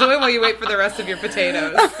while you wait for the rest of your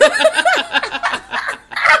potatoes.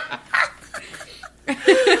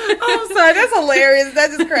 I'm sorry, that's hilarious.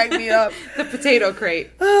 That just cracked me up. The potato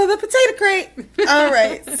crate. Oh, the potato crate. All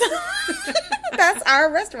right. So, that's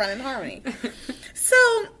our restaurant in Harmony. So,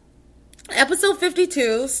 episode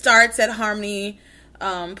 52 starts at Harmony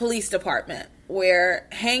Police Department, where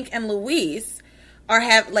Hank and Louise are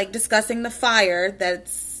discussing the fire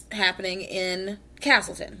that's happening in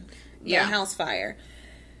Castleton. The house fire.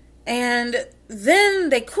 And then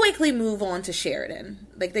they quickly move on to Sheridan.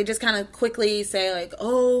 Like, they just kind of quickly say, like,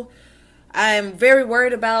 oh, I'm very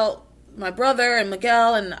worried about my brother and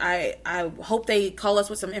Miguel, and I hope they call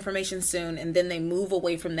us with some information soon. And then they move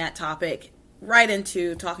away from that topic right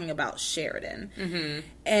into talking about Sheridan. Mm-hmm.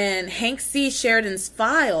 And Hank sees Sheridan's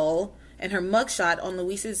file and her mugshot on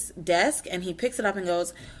Louise's desk, and he picks it up and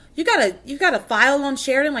goes, you got a file on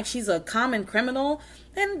Sheridan like she's a common criminal?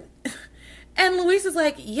 And Louise is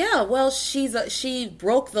like, yeah, well, she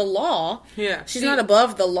broke the law. Yeah. She's not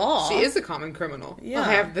above the law. She is a common criminal. Yeah.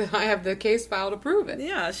 I have the case file to prove it.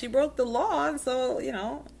 Yeah, she broke the law, and so,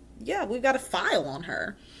 we've got a file on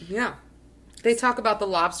her. Yeah. They talk about the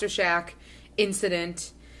Lobster Shack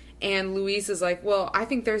incident, and Louise is like, well, I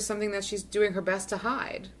think there's something that she's doing her best to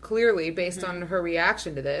hide, clearly, based on her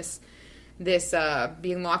reaction to this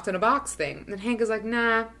being locked in a box thing. And Hank is like,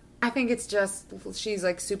 nah, I think it's just she's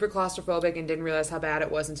like super claustrophobic and didn't realize how bad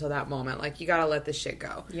it was until that moment. Like, you gotta let this shit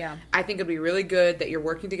go. Yeah. I think it'd be really good that you're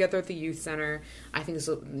working together at the youth center. I think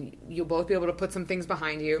you'll both be able to put some things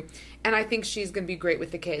behind you. And I think she's gonna be great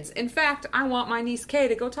with the kids. In fact, I want my niece Kay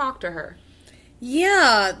to go talk to her.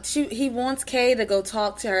 Yeah, he wants Kay to go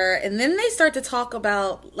talk to her, and then they start to talk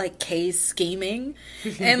about like Kay's scheming,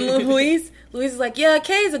 and Louise is like, yeah,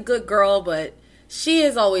 Kay's a good girl, but she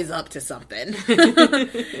is always up to something.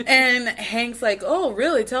 And Hank's like, oh,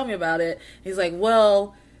 really? Tell me about it. He's like,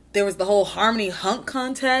 well, there was the whole Harmony hunk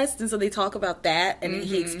contest, and so they talk about that, and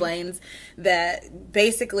he explains that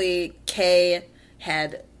basically Kay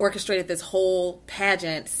had orchestrated this whole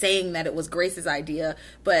pageant saying that it was Grace's idea,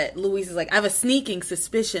 but Louise is like, I have a sneaking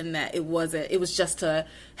suspicion that it wasn't. It was just to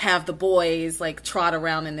have the boys like trot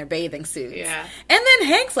around in their bathing suits. Yeah. And then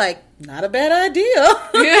Hank's like, not a bad idea.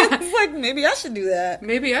 Yeah. It's like, maybe I should do that.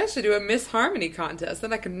 Maybe I should do a Miss Harmony contest,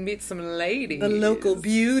 then I can meet some ladies. The local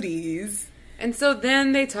beauties. And so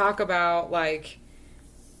then they talk about, like,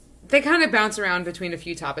 they kind of bounce around between a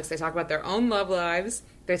few topics. They talk about their own love lives.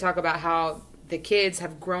 They talk about how the kids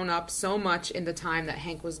have grown up so much in the time that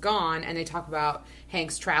Hank was gone. And they talk about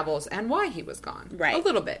Hank's travels and why he was gone. Right. A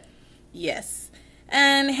little bit. Yes.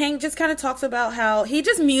 And Hank just kind of talks about how he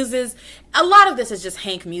just muses. A lot of this is just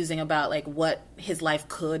Hank musing about, like, what his life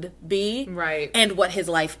could be. Right. And what his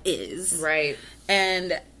life is. Right.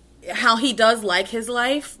 And how he does like his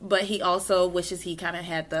life, but he also wishes he kind of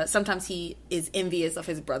had sometimes he is envious of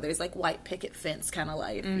his brother's, like, white picket fence kind of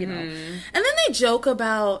life, you know. And then they joke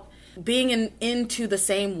about being into the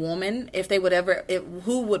same woman, if they would ever,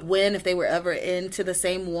 who would win if they were ever into the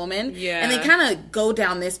same woman. Yeah. And they kind of go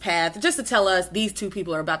down this path just to tell us these two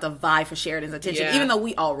people are about to vie for Sheridan's attention, Yeah. even though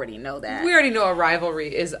we already know that. We already know a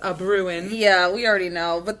rivalry is a brewing. Yeah, we already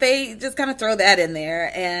know. But they just kind of throw that in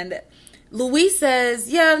there. And Louise says,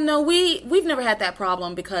 yeah, no, we've never had that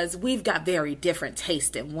problem because we've got very different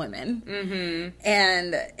taste in women. Mm-hmm.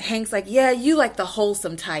 And Hank's like, yeah, you like the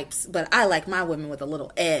wholesome types, but I like my women with a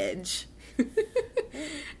little edge.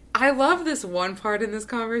 I love this one part in this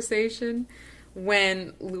conversation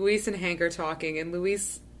when Louise and Hank are talking, and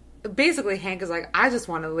basically Hank is like, I just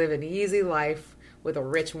want to live an easy life with a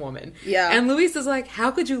rich woman. Yeah. And Louise is like,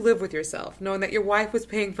 how could you live with yourself knowing that your wife was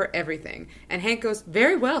paying for everything? And Hank goes,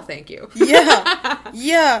 very well, thank you. Yeah.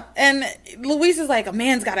 Yeah. And Louise is like, a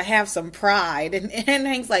man's got to have some pride. And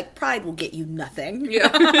Hank's like, pride will get you nothing.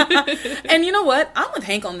 Yeah. And you know what? I'm with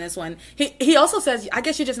Hank on this one. He also says, I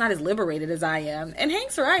guess you're just not as liberated as I am. And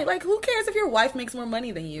Hank's right. Like, who cares if your wife makes more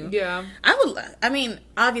money than you? Yeah. I mean,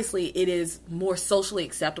 obviously it is more socially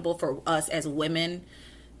acceptable for us as women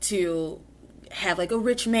to have like a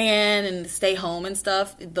rich man and stay home and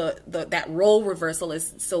stuff. That role reversal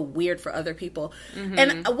is so weird for other people. Mm-hmm.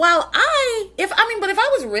 And while but if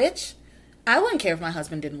I was rich, I wouldn't care if my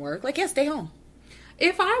husband didn't work. Like, yeah, stay home.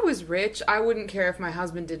 If I was rich, I wouldn't care if my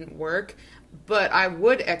husband didn't work, but I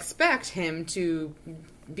would expect him to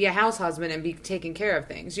be a house husband and be taking care of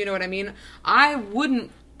things. You know what I mean? I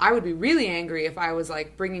would be really angry if I was,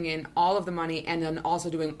 like, bringing in all of the money and then also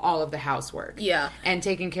doing all of the housework. Yeah. And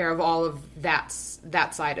taking care of all of that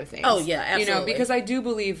side of things. Oh, yeah, absolutely. You know, because I do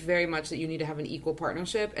believe very much that you need to have an equal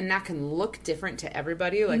partnership, and that can look different to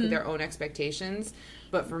everybody, like, their own expectations.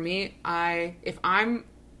 But for me, if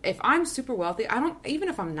I'm super wealthy, even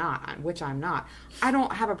if I'm not, which I'm not, I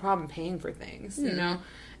don't have a problem paying for things, you know?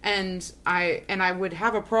 And I would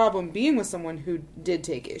have a problem being with someone who did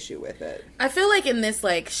take issue with it. I feel like in this,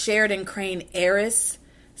 like, Sheridan Crane heiress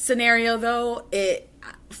scenario, though,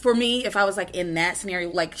 for me, if I was, like, in that scenario,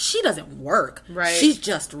 like, she doesn't work. Right. She's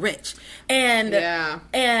just rich. And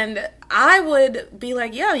I would be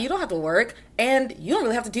like, yeah, you don't have to work, and you don't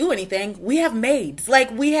really have to do anything. We have maids. Like,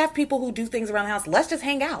 we have people who do things around the house. Let's just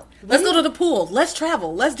hang out. Let's go to the pool. Let's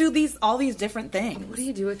travel. Let's do all these different things. What do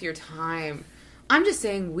you do with your time? I'm just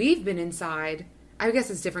saying, we've been inside. I guess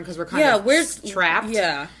it's different because we're trapped.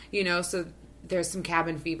 Yeah. You know, so there's some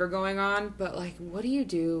cabin fever going on. But, like, what do you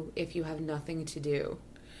do if you have nothing to do?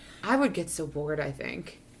 I would get so bored, I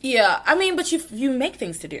think. Yeah, I mean, but you make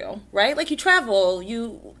things to do, right? Like, you travel.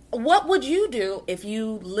 What would you do if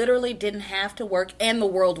you literally didn't have to work and the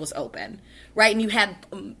world was open, right? And you had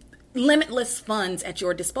limitless funds at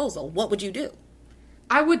your disposal. What would you do?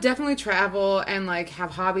 I would definitely travel and, like,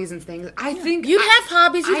 have hobbies and things. I think you'd have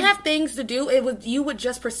hobbies. You'd have things to do. You would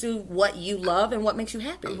just pursue what you love and what makes you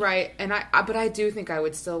happy, right? And but I do think I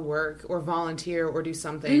would still work or volunteer or do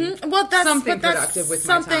something. Mm-hmm. Well, that's something productive with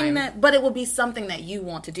something my time. But it would be something that you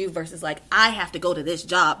want to do versus, like, I have to go to this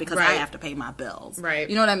job because I have to pay my bills. Right?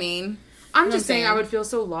 You know what I mean? I'm just saying I would feel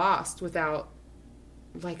so lost without,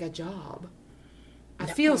 like, a job. I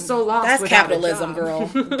feel so lost. That's without capitalism, a girl.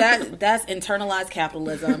 That's internalized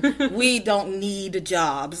capitalism. We don't need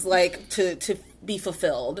jobs, like, to be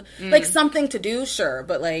fulfilled. Like, something to do, sure,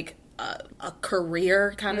 but, like, a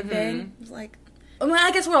career kind of thing. It's like, I mean,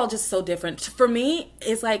 I guess we're all just so different. For me,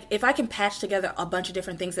 it's like, if I can patch together a bunch of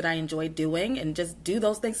different things that I enjoy doing and just do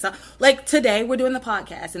those things. So, like, today we're doing the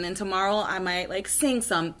podcast, and then tomorrow I might, like, sing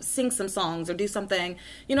some songs or do something.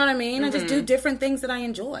 You know what I mean? And just do different things that I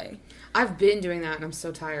enjoy. I've been doing that, and I'm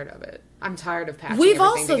so tired of it. I'm tired of patching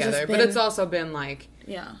everything together. But it's also been, like,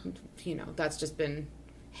 you know, that's just been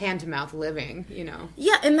hand-to-mouth living, you know.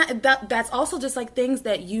 Yeah, and that's also just, like, things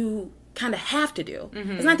that you kind of have to do.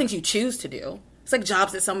 It's not things you choose to do. It's like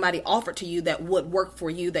jobs that somebody offered to you that would work for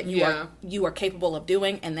you, that you are capable of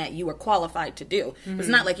doing and that you are qualified to do. It's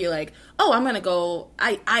not like you're like, oh, I'm going to go,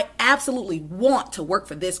 I absolutely want to work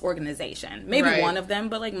for this organization. Maybe one of them,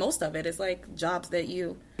 but like most of it is like jobs that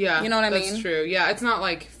you know what I mean? That's true. Yeah, it's not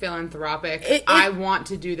like philanthropic. I want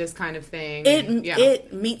to do this kind of thing.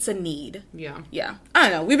 It meets a need. Yeah. Yeah. I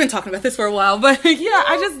don't know. We've been talking about this for a while, but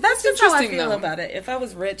that's just how I feel about it. If I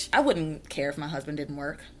was rich, I wouldn't care if my husband didn't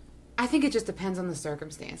work. I think it just depends on the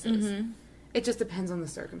circumstances. It just depends on the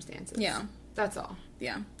circumstances. Yeah. That's all.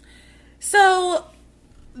 Yeah. So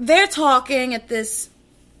they're talking at this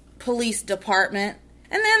police department,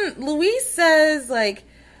 and then Louise says, like,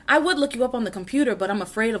 I would look you up on the computer, but I'm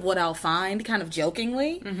afraid of what I'll find, kind of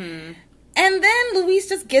jokingly. And then Louise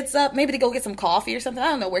just gets up, maybe to go get some coffee or something. I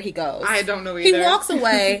don't know where he goes. I don't know either. He walks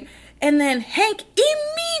away, and then Hank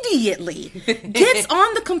immediately gets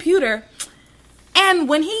on the computer. And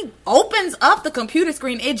when he opens up the computer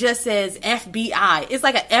screen, it just says FBI. It's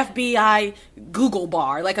like an FBI Google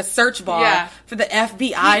bar, like a search bar for the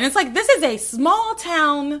FBI. And it's like, this is a small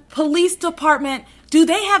town police department. Do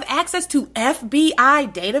they have access to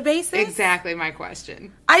FBI databases? Exactly my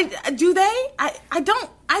question. Do they? I don't.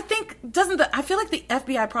 I think, I feel like the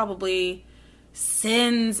FBI probably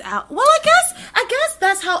sends out. Well, I guess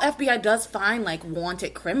that's how FBI does find like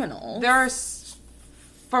wanted criminals.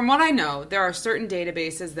 From what I know, there are certain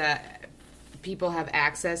databases that people have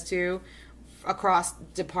access to across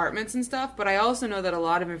departments and stuff, but I also know that a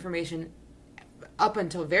lot of information up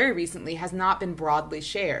until very recently has not been broadly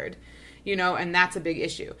shared, and that's a big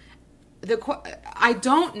issue. I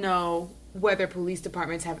don't know whether police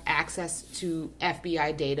departments have access to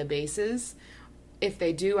FBI databases. If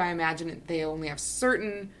they do, I imagine they only have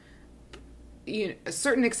certain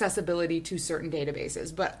accessibility to certain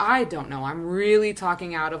databases, but I don't know. I'm really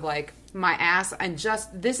talking out of like my ass, and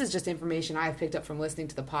this is just information I've picked up from listening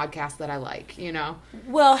to the podcast that I like,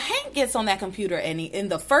 Well, Hank gets on that computer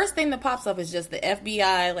and the first thing that pops up is just the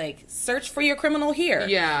FBI, like, search for your criminal here.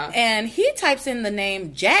 Yeah. And he types in the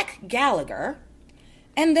name Jack Gallagher,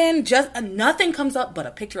 and then just nothing comes up but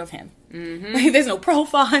a picture of him. Like, there's no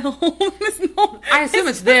profile. I assume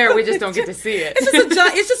it's there. We just don't get to see it.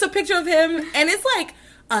 It's just a picture of him, and it's like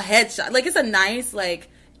a headshot. Like, it's a nice like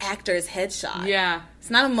actor's headshot. Yeah, it's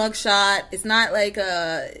not a mugshot. It's not like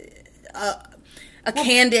a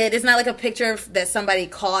candid. It's not like a picture that somebody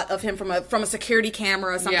caught of him from a security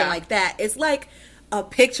camera or something like that. It's like a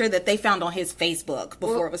picture that they found on his Facebook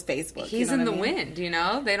before it was Facebook. He's in the wind.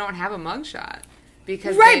 They don't have a mugshot.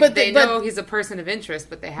 Because they know he's a person of interest,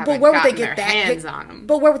 but they haven't gotten their hands on him.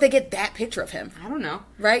 But where would they get that picture of him? I don't know.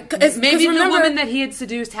 Right? Maybe the woman that he had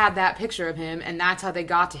seduced had that picture of him, and that's how they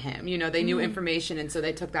got to him. They knew information, and so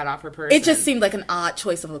they took that off her person. It just seemed like an odd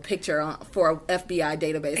choice of a picture for an FBI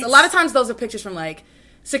database. A lot of times those are pictures from, like,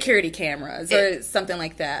 security cameras or something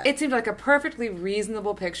like that. It seemed like a perfectly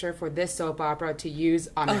reasonable picture for this soap opera to use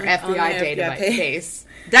on their FBI database.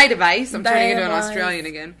 Database. I'm turning into an Australian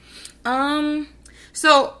again.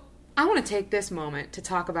 So, I want to take this moment to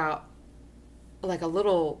talk about, like, a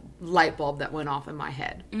little light bulb that went off in my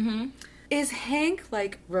head. Is Hank,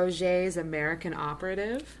 like, Roger's American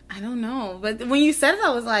operative? I don't know. But when you said it,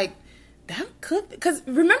 I was like, that could... Because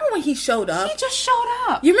remember when he showed up? He just showed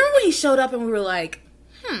up. You remember when he showed up and we were like,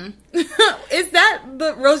 is that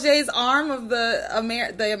the Roger's arm of the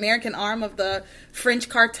American arm of the French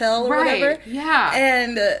cartel or whatever? Yeah.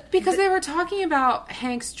 And because they were talking about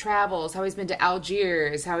Hank's travels, how he's been to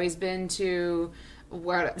Algiers, how he's been to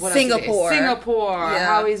Singapore,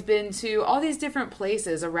 how he's been to all these different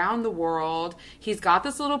places around the world. He's got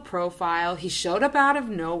this little profile. He showed up out of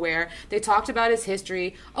nowhere. They talked about his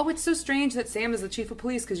history. Oh, it's so strange that Sam is the chief of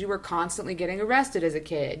police because you were constantly getting arrested as a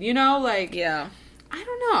kid. Yeah. I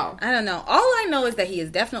don't know. All I know is that he is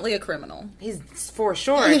definitely a criminal. He's for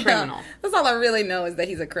sure a criminal. That's all I really know is that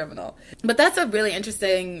he's a criminal. But that's a really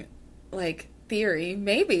interesting, like, theory.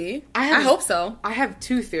 Maybe. I hope so. I have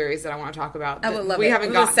two theories that I want to talk about. I would love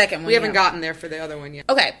it. The second one. We haven't gotten there for the other one yet.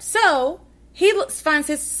 Okay, so he finds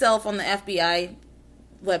himself on the FBI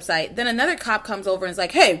website. Then another cop comes over and is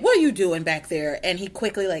like, "Hey, what are you doing back there?" And he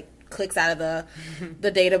quickly, like, clicks out of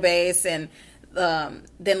the database, and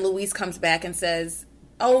then Louise comes back and says,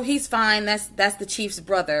 "Oh, he's fine. That's the chief's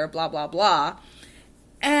brother, blah, blah, blah."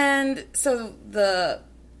 And so the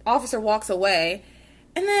officer walks away,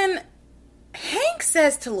 and then Hank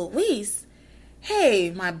says to Louise,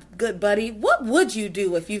 "Hey, my good buddy, what would you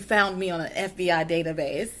do if you found me on an FBI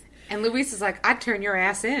database?" And Louise is like, "I'd turn your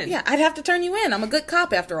ass in." Yeah, I'd have to turn you in. I'm a good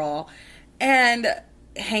cop after all. And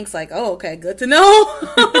Hank's like, "Oh, okay, good to know."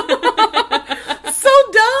 So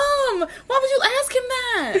dumb. Why would you ask him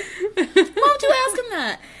that? Why would you ask him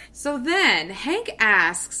that? So then Hank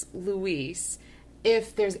asks Luis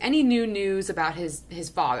if there's any new news about his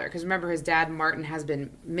father. Because remember, his dad, Martin, has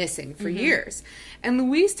been missing for years. And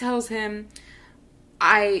Luis tells him,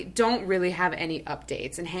 I don't really have any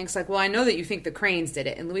updates. And Hank's like, well, I know that you think the Cranes did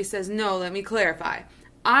it. And Luis says, no, let me clarify.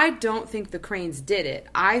 I don't think the Cranes did it.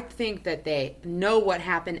 I think that they know what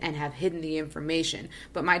happened and have hidden the information.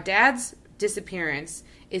 But my dad's disappearance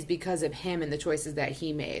is because of him and the choices that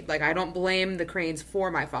he made. Like, I don't blame the Cranes for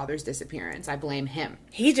my father's disappearance. I blame him.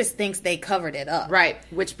 He just thinks they covered it up. Right,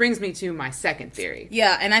 which brings me to my second theory.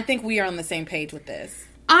 Yeah, and I think we are on the same page with this.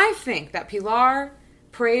 I think that Pilar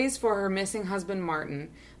prays for her missing husband,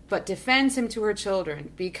 Martin, but defends him to her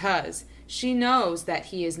children because she knows that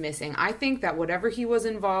he is missing. I think that whatever he was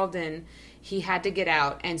involved in, he had to get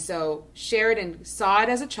out. And so Sheridan saw it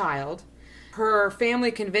as a child. Her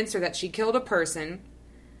family convinced her that she killed a person,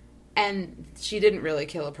 and she didn't really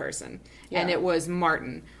kill a person. Yeah. And it was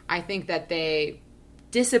Martin. I think that they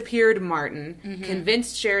disappeared Martin,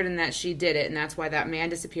 convinced Sheridan that she did it, and that's why that man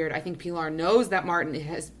disappeared. I think Pilar knows that Martin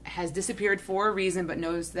has disappeared for a reason, but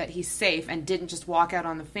knows that he's safe and didn't just walk out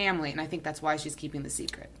on the family, and I think that's why she's keeping the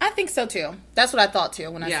secret. I think so, too. That's what I thought,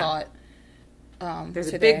 too, when I saw it.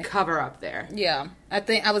 There's today. A big cover-up there. Yeah. I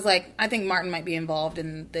think Martin might be involved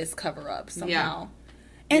in this cover-up somehow.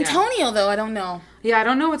 Yeah. Antonio, though, I don't know. Yeah, I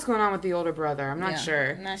don't know what's going on with the older brother. I'm not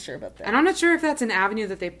sure. I'm not sure about that. And I'm not sure if that's an avenue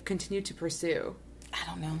that they continue to pursue. I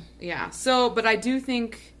don't know. Yeah. So, but I do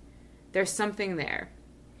think there's something there.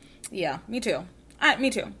 Yeah, me too. Me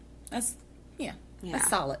too. That's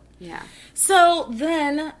solid. Yeah. So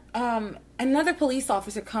then another police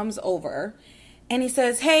officer comes over and he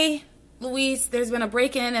says, hey, Luis, there's been a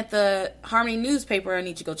break-in at the Harmony newspaper. I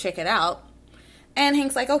need you to go check it out. And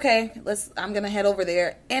Hank's like, okay, I'm going to head over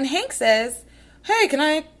there. And Hank says, hey, can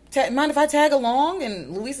I mind if I tag along?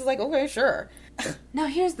 And Luis is like, okay, sure. Now,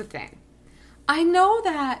 here's the thing. I know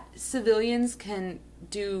that civilians can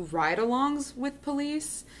do ride-alongs with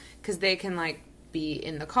police because they can, like, be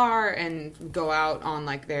in the car and go out on,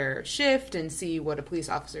 like, their shift and see what a police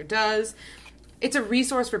officer does. It's a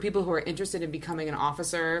resource for people who are interested in becoming an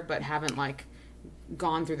officer but haven't, like,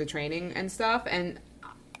 gone through the training and stuff. And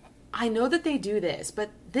I know that they do this,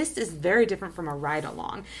 but this is very different from a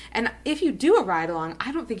ride-along. And if you do a ride-along,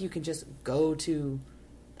 I don't think you can just go to...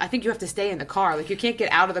 I think you have to stay in the car. Like, you can't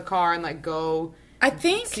get out of the car and, like, go...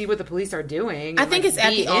 see what the police are doing. I think it's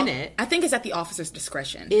at the officer's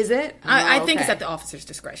discretion. Is it? I think it's at the officer's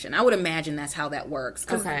discretion. I would imagine that's how that works.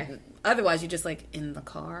 Okay. Otherwise, you're just like in the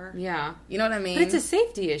car. Yeah. You know what I mean? But it's a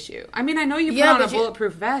safety issue. I mean, I know you put on a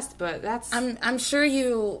bulletproof vest, but that's. I'm sure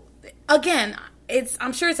you. Again,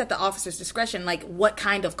 I'm sure it's at the officer's discretion. Like, what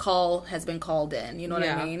kind of call has been called in? You know what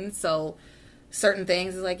I mean? So, certain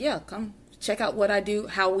things is like, yeah, come check out what I do,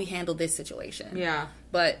 how we handle this situation. Yeah.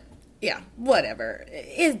 But. Yeah, whatever.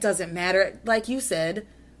 It doesn't matter. Like you said,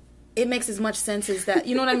 it makes as much sense as that,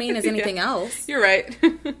 you know what I mean, as anything else. You're right.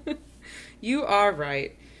 You are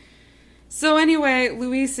right. So anyway,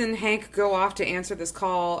 Luis and Hank go off to answer this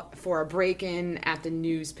call for a break-in at the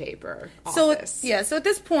newspaper office. So at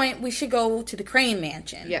this point, we should go to the Crane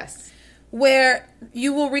Mansion. Yes. Where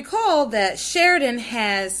you will recall that Sheridan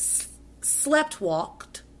has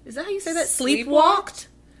sleepwalked. Is that how you say that? Sleepwalked?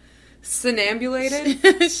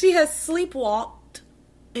 Sonambulated? She has sleepwalked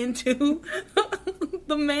into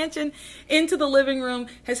the mansion, into the living room,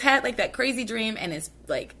 has had like that crazy dream, and is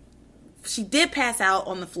like, she did pass out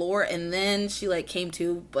on the floor, and then she like came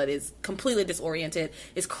to, but is completely disoriented,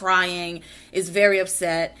 is crying, is very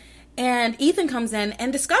upset, and Ethan comes in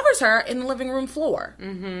and discovers her in the living room floor.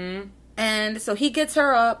 Mm-hmm. And so he gets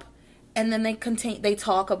her up, and then they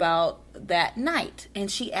talk about that night,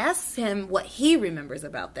 and she asks him what he remembers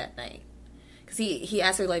about that night, because he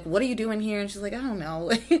asks her, like, what are you doing here? And she's like, I don't know.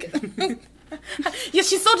 Like, yeah,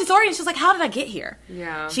 she's so disoriented. She's like, how did I get here?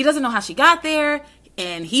 Yeah, she doesn't know how she got there,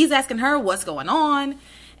 and he's asking her what's going on.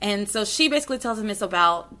 And so she basically tells him it's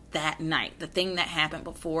about that night, the thing that happened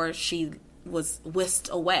before she was whisked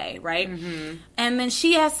away, right? Mm-hmm. And then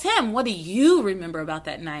she asks him, what do you remember about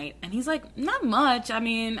that night? And he's like, not much. I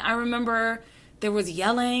mean, I remember there was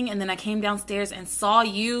yelling, and then I came downstairs and saw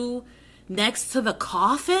you next to the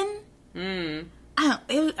coffin. I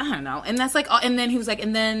don't know. And that's like, and then he was like,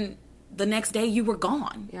 and then the next day you were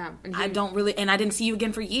gone. Yeah. And I didn't see you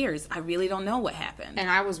again for years. I really don't know what happened. And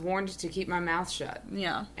I was warned to keep my mouth shut.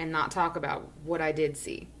 Yeah. And not talk about what I did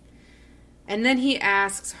see. And then he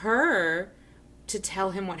asks her to tell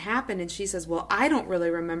him what happened, and she says, well, I don't really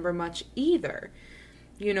remember much either.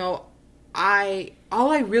 You know,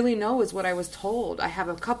 all I really know is what I was told. I have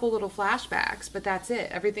a couple little flashbacks, but that's it.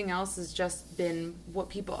 Everything else has just been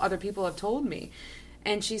what other people have told me.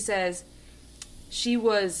 And she says she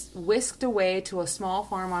was whisked away to a small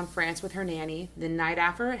farm on France with her nanny the night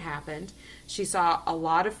after it happened. She saw a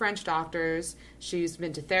lot of French doctors. She's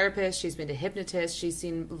been to therapists. She's been to hypnotists. She's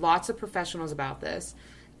seen lots of professionals about this.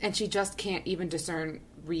 And she just can't even discern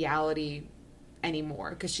reality anymore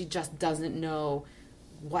because she just doesn't know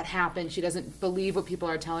what happened. She doesn't believe what people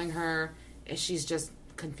are telling her. She's just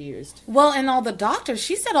confused. Well, and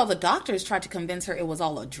she said all the doctors tried to convince her it was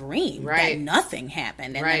all a dream, right? That nothing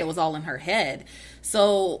happened, and that it was all in her head.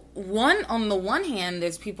 So on the one hand,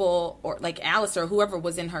 there's people or like Alice or whoever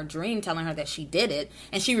was in her dream telling her that she did it,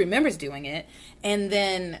 and she remembers doing it. And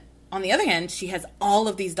then on the other hand, she has all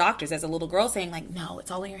of these doctors as a little girl saying like, no,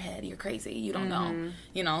 it's all in your head. You're crazy. You don't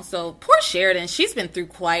know. So poor Sheridan, she's been through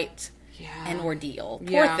quite an ordeal.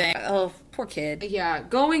 Poor thing. Oh, poor kid. Yeah,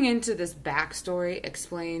 going into this backstory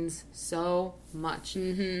explains so much.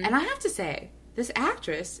 And I have to say, this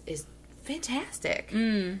actress is fantastic.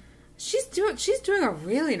 She's doing a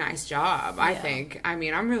really nice job, I think. I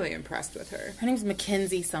mean, I'm really impressed with her. Her name's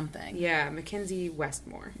Mackenzie something. Yeah, Mackenzie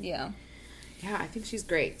Westmore. Yeah. Yeah, I think she's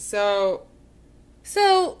great. So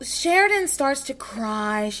Sheridan starts to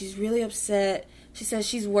cry. She's really upset. She says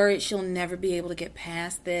she's worried she'll never be able to get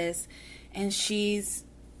past this. And she's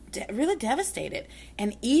really devastated.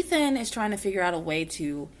 And Ethan is trying to figure out a way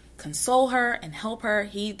to console her and help her.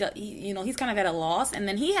 He's kind of at a loss. And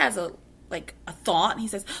then he has a thought. And he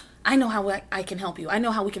says, I know how I can help you. I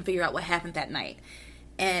know how we can figure out what happened that night.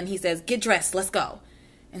 And he says, get dressed. Let's go.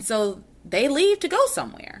 And so they leave to go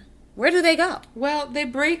somewhere. Where do they go? Well, they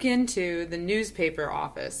break into the newspaper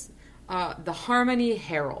office. The Harmony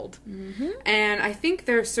Herald. And I think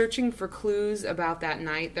they're searching for clues about that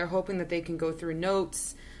night. They're hoping that they can go through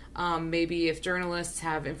notes. Maybe if journalists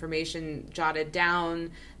have information jotted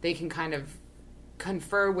down, they can kind of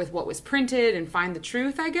confer with what was printed and find the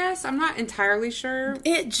truth, I guess. I'm not entirely sure.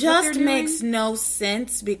 It just makes no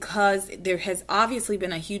sense because there has obviously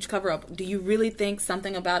been a huge cover-up. Do you really think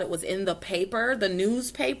something about it was in the paper, the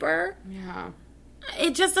newspaper? Yeah.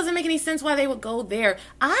 It just doesn't make any sense why they would go there.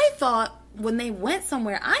 I thought when they went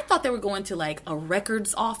somewhere, I thought they were going to like a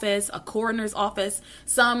records office, a coroner's office,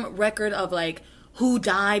 some record of like who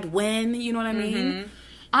died when, you know what I mean?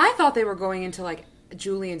 I thought they were going into like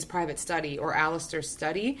Julian's private study or Alistair's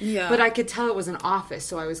study. Yeah. But I could tell it was an office,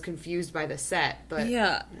 so I was confused by the set. But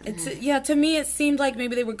to me it seemed like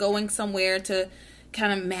maybe they were going somewhere to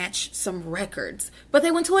kind of match some records. But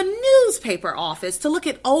they went to a newspaper office to look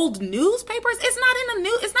at old newspapers. It's not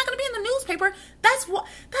going to be in the newspaper. That's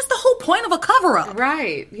the whole point of a cover-up.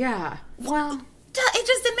 Right, yeah. Well, it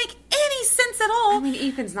just didn't make any sense at all. I mean,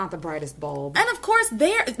 Ethan's not the brightest bulb. And of course,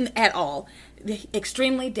 they're at all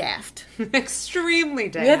extremely daft. Extremely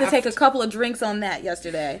daft. We had to take a couple of drinks on that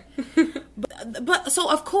yesterday. but so,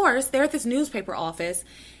 of course, they're at this newspaper office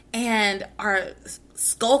and are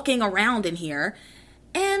skulking around in here.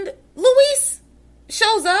 And Luis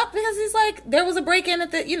shows up because he's like, there was a break-in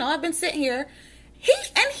at the, I've been sitting here. He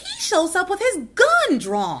shows up with his gun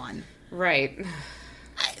drawn. Right.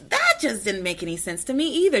 That just didn't make any sense to me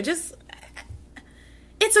either.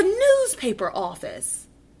 It's a newspaper office.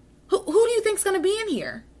 Who do you think's going to be in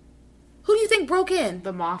here? Who do you think broke in?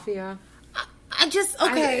 The mafia. I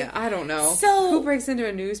don't know. So who breaks into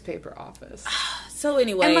a newspaper office? So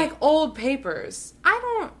anyway, and like old papers. I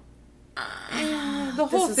don't. The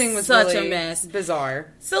whole thing was such really a mess,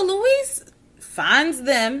 bizarre. So Luis finds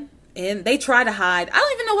them, and they try to hide. I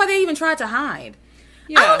don't even know why they even tried to hide.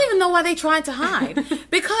 Yeah. I don't even know why they tried to hide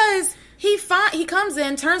because he comes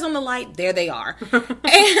in, turns on the light, there they are, and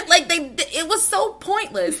it was so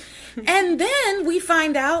pointless. And then we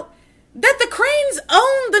find out that the Cranes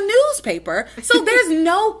own the newspaper, so there's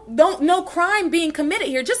no crime being committed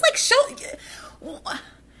here. Just like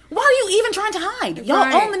why are you even trying to hide?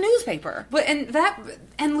 Y'all own the newspaper. But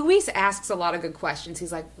and Luis asks a lot of good questions.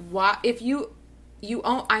 He's like, why if you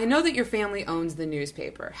own, I know that your family owns the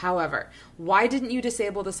newspaper. However, why didn't you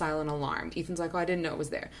disable the silent alarm? Ethan's like, oh, I didn't know it was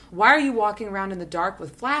there. Why are you walking around in the dark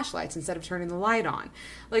with flashlights instead of turning the light on?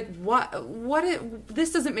 Like,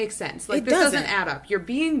 this doesn't make sense. Like, this doesn't add up. You're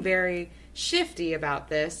being very shifty about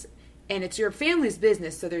this, and it's your family's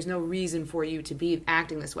business, so there's no reason for you to be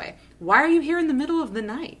acting this way. Why are you here in the middle of the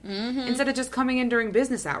night instead of just coming in during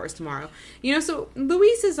business hours tomorrow? So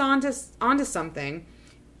Luis is onto something.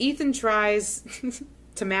 Ethan tries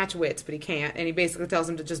to match wits, but he can't, and he basically tells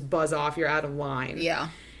him to just buzz off, you're out of line. Yeah.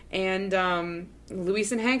 And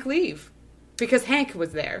Luis and Hank leave because Hank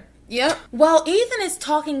was there. Yep. Well, Ethan is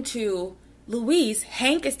talking to Louise,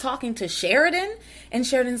 Hank is talking to Sheridan, and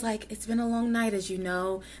Sheridan's like, it's been a long night, as you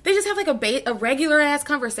know. They just have like a regular-ass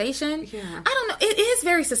conversation. Yeah. I don't know. It is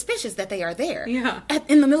very suspicious that they are there. Yeah.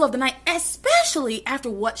 In the middle of the night, especially after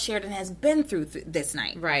what Sheridan has been through this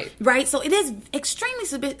night. Right. Right? So it is extremely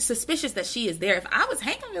suspicious that she is there. If I was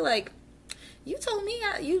Hank, I'd be like, you told me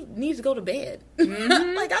you need to go to bed.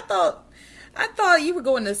 Mm-hmm. Like, I thought you were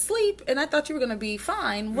going to sleep, and I thought you were going to be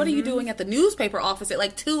fine. What are you doing at the newspaper office at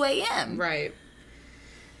like 2 a.m.? Right.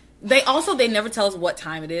 They never tell us what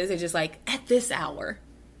time it is. They're just like, at this hour.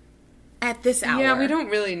 At this hour. Yeah, we don't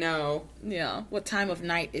really know. Yeah, what time of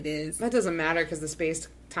night it is. That doesn't matter because the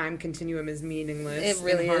space-time continuum is meaningless. It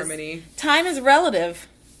really in is. harmony. Time is relative.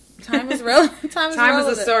 Time is relative. Time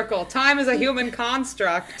Is a circle. Time is a human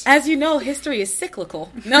construct. As you know, history is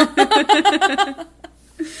cyclical. No.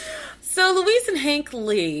 So Louise and Hank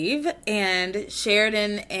leave, and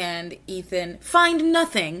Sheridan and Ethan find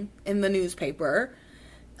nothing in the newspaper.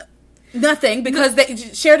 Nothing, because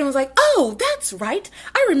Sheridan was like, oh, that's right.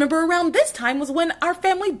 I remember around this time was when our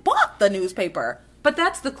family bought the newspaper. But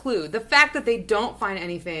that's the clue. The fact that they don't find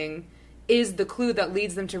anything is the clue that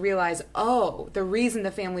leads them to realize, oh, the reason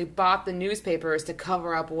the family bought the newspaper is to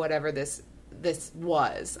cover up whatever this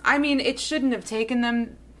was. I mean, it shouldn't have taken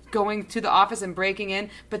them going to the office and breaking in,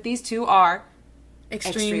 but these two are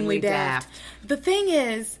extremely daft. The thing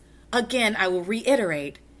is, again, I will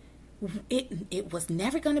reiterate, it was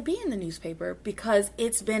never going to be in the newspaper because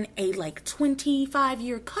it's been a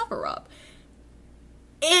 25-year cover-up.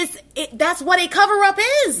 That's what a cover-up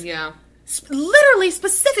is. Yeah. Literally,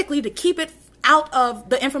 specifically to keep it out of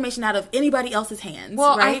the information out of anybody else's hands.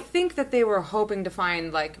 Well, right? I think that they were hoping to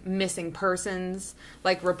find missing persons,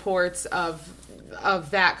 reports of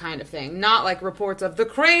that kind of thing, not reports of the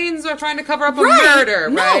Cranes are trying to cover up a murder.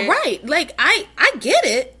 Right? No, right? I get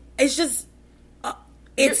it. It's just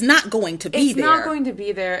it's not going to be there. It's not going to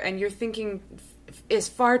be there, and your thinking is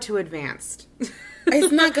far too advanced.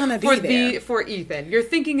 It's not going to be there. For Ethan. Your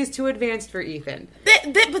thinking is too advanced for Ethan.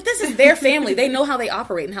 But this is their family. They know how they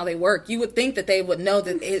operate and how they work. You would think that they would know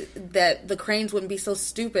that the Cranes wouldn't be so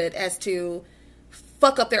stupid as to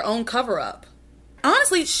fuck up their own cover-up.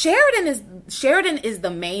 Honestly, Sheridan is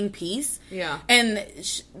the main piece. Yeah. And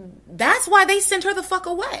that's why they sent her the fuck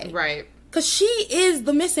away. Right. Because she is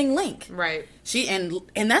the missing link. Right. And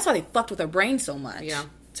that's why they fucked with her brain so much. Yeah.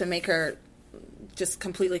 To make her just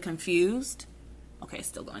completely confused. Okay,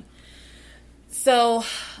 still going. So,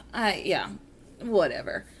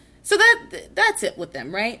 whatever. So that's it with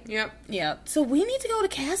them, right? Yep. Yeah. So we need to go to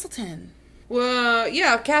Castleton. Well,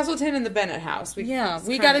 yeah, Castleton and the Bennett house. We got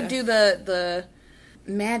to do the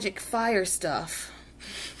magic fire stuff.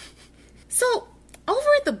 So, over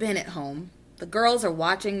at the Bennett home, the girls are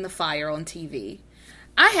watching the fire on TV.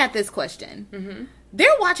 I had this question. Mm-hmm.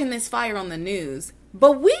 They're watching this fire on the news,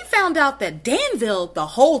 but we found out that Danville, the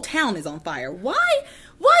whole town, is on fire. Why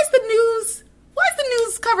is the news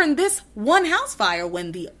covering this one house fire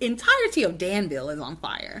when the entirety of Danville is on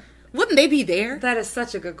fire? Wouldn't they be there? That is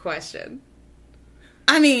such a good question.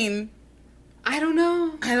 I mean, I don't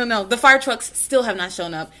know. The fire trucks still have not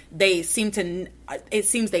shown up. It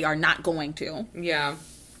seems they are not going to. Yeah.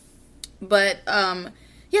 But,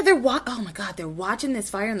 they're watching this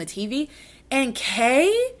fire on the TV, and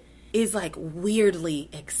Kay is, weirdly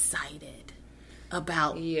excited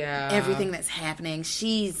about everything that's happening.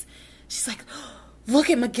 She's like, look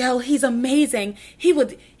at Miguel, he's amazing. He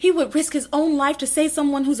would risk his own life to save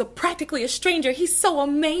someone who's practically a stranger. He's so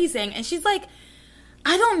amazing. And she's like,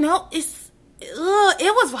 I don't know, it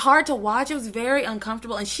was hard to watch. It was very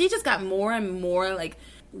uncomfortable, and she just got more and more,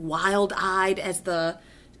 wild-eyed as the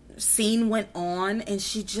scene went on, and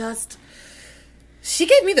she gave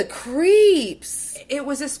me the creeps. It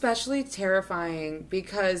was especially terrifying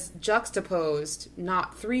because juxtaposed,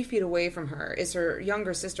 not 3 feet away from her, is her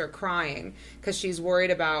younger sister crying because she's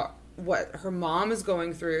worried about what her mom is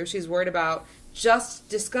going through. She's worried about just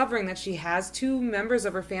discovering that she has 2 members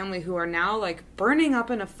of her family who are now burning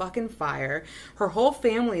up in a fucking fire. Her whole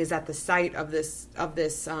family is at the site of this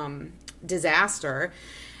disaster.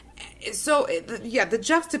 So, the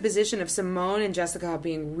juxtaposition of Simone and Jessica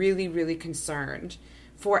being really, really concerned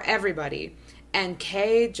for everybody, and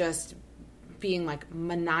Kay just being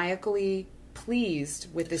maniacally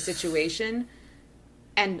pleased with the situation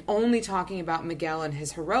and only talking about Miguel and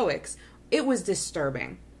his heroics, it was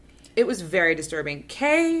disturbing. It was very disturbing.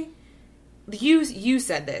 Kay, you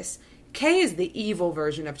said this. Kay is the evil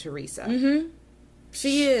version of Teresa. Mm-hmm.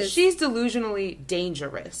 She is. She's delusionally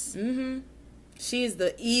dangerous. Mm-hmm. She is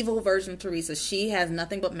the evil version of Teresa. She has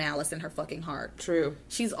nothing but malice in her fucking heart. True.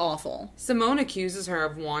 She's awful. Simone accuses her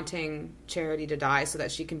of wanting Charity to die so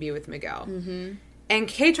that she can be with Miguel. Mm-hmm. And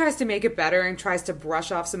Kay tries to make it better and tries to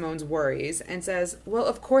brush off Simone's worries and says, well,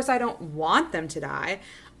 of course I don't want them to die.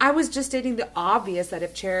 I was just stating the obvious that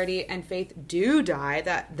if Charity and Faith do die,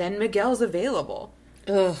 that then Miguel's available.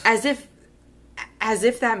 Ugh. As if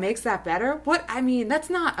that makes that better? What? I mean, that's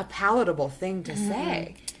not a palatable thing to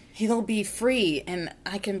say. He'll be free, and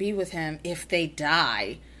I can be with him if they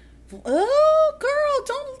die. Oh, girl,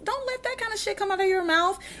 don't let that kind of shit come out of your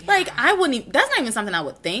mouth. Yeah. Like, I wouldn't even, that's not even something I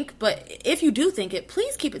would think, but if you do think it,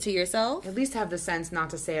 please keep it to yourself. At least have the sense not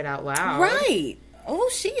to say it out loud. Right. Oh,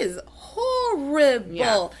 she is horrible.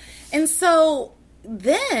 Yeah. And so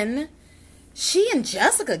then she and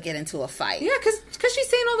Jessica get into a fight. Yeah, because she's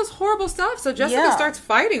saying all this horrible stuff, so Jessica starts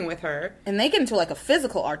fighting with her. And they get into like a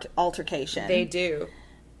physical altercation. They do.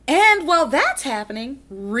 And while that's happening,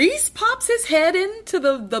 Reese pops his head into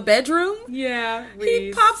the bedroom. Yeah, Reese.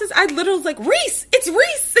 He pops his... I literally was like, Reese! It's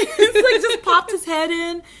Reese! It's like, just popped his head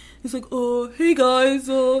in. He's like, hey guys,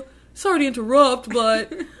 sorry to interrupt,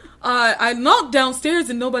 but I knocked downstairs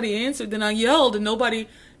and nobody answered. Then I yelled and nobody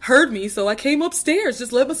heard me, so I came upstairs,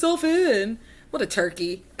 just let myself in. What a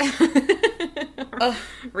turkey.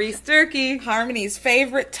 Reese turkey. Harmony's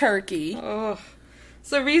favorite turkey. Oh.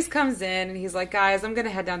 So Reese comes in and he's like, guys, I'm going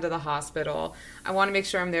to head down to the hospital. I want to make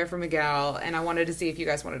sure I'm there for Miguel, and I wanted to see if you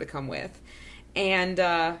guys wanted to come with. And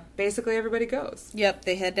basically everybody goes. Yep,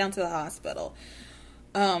 they head down to the hospital.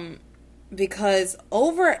 Because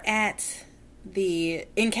over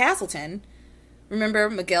in Castleton, remember,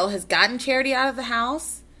 Miguel has gotten Charity out of the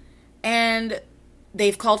house, and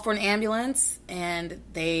they've called for an ambulance, and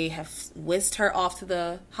they have whisked her off to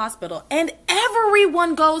the hospital. And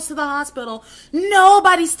everyone goes to the hospital.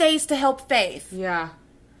 Nobody stays to help Faith. Yeah.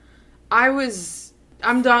 I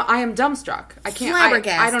am dumbstruck. I can't.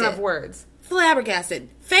 Flabbergasted. I don't have words. Flabbergasted.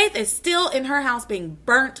 Faith is still in her house being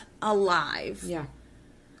burnt alive. Yeah.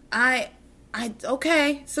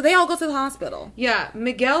 Okay. So they all go to the hospital. Yeah.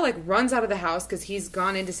 Miguel, runs out of the house because he's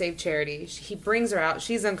gone in to save Charity. He brings her out.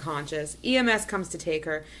 She's unconscious. EMS comes to take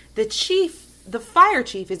her. The fire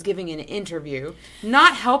chief is giving an interview,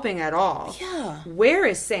 not helping at all. Yeah. Where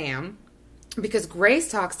is Sam? Because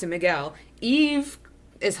Grace talks to Miguel. Eve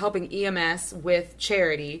is helping EMS with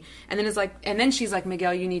Charity, and then she's like,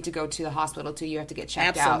 Miguel, you need to go to the hospital too. You have to get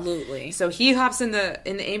checked out. Absolutely. So he hops in the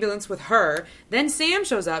ambulance with her. Then Sam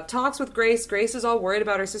shows up, talks with Grace. Grace is all worried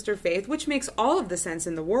about her sister Faith, which makes all of the sense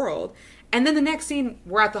in the world. And then the next scene,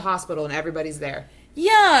 we're at the hospital and everybody's there.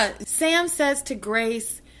 Yeah. Sam says to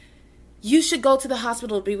Grace, you should go to the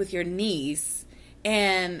hospital to be with your niece.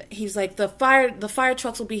 And he's like, the fire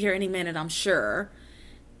trucks will be here any minute, I'm sure.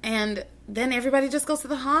 And then everybody just goes to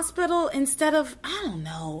the hospital instead of, I don't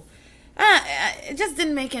know. It just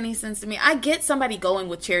didn't make any sense to me. I get somebody going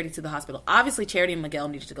with Charity to the hospital. Obviously, Charity and Miguel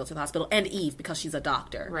needed to go to the hospital, and Eve, because she's a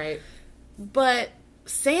doctor. Right. But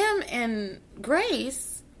Sam and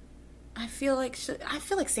Grace, I feel like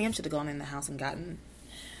Sam should have gone in the house and gotten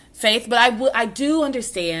Faith. But I do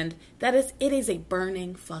understand that it is a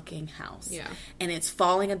burning fucking house. Yeah. And it's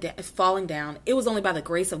falling down. It was only by the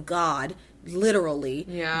grace of God, literally,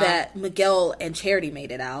 that Miguel and Charity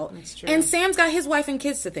made it out. That's true. And Sam's got his wife and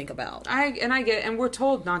kids to think about. I get, and we're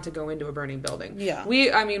told not to go into a burning building. Yeah.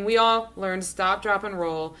 We all learned stop, drop, and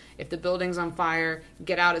roll. If the building's on fire,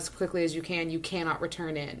 get out as quickly as you can. You cannot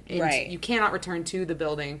return in. Right. You cannot return to the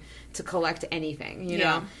building to collect anything, you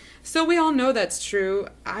know? So we all know that's true.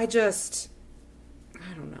 I don't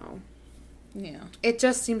know. Yeah. It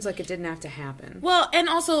just seems like it didn't have to happen. Well, and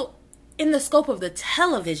also, in the scope of the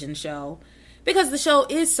television show, because the show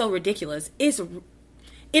is so ridiculous, it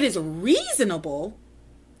is reasonable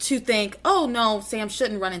to think, oh no, Sam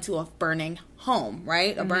shouldn't run into a burning home,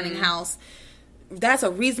 right? A burning house. That's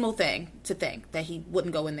a reasonable thing to think, that he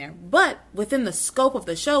wouldn't go in there. But within the scope of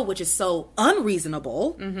the show, which is so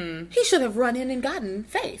unreasonable, he should have run in and gotten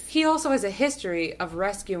Faith. He also has a history of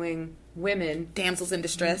rescuing women, damsels in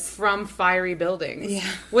distress, from fiery buildings.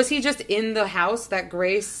 Yeah. Was he just in the house that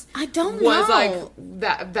Grace was like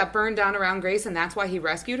that burned down around Grace, and that's why he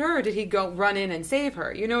rescued her, or did he go run in and save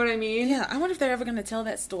her? You know what I mean? Yeah, I wonder if they're ever going to tell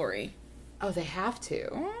that story. Oh, they have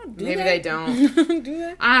to. Maybe they don't. Do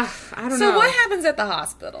they? I don't know. So what happens at the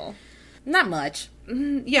hospital? Not much.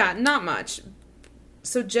 Yeah, not much.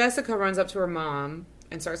 So Jessica runs up to her mom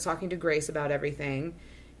and starts talking to Grace about everything.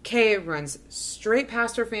 Kay runs straight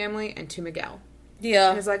past her family and to Miguel. Yeah.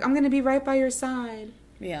 And is like, I'm going to be right by your side.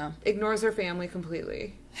 Yeah. Ignores her family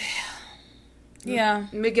completely. Yeah.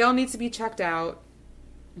 Miguel needs to be checked out,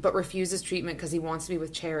 but refuses treatment because he wants to be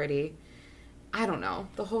with Charity. I don't know.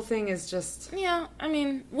 The whole thing is just... Yeah, I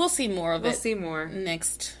mean, we'll see more of it. We'll see more.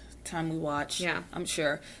 Next time we watch. Yeah. I'm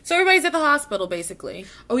sure. So everybody's at the hospital, basically.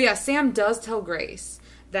 Oh, yeah. Sam does tell Grace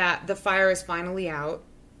that the fire is finally out.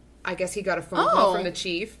 I guess he got a phone call from the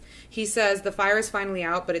chief. He says the fire is finally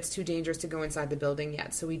out, but it's too dangerous to go inside the building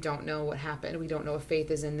yet. So we don't know what happened. We don't know if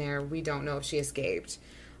Faith is in there. We don't know if she escaped.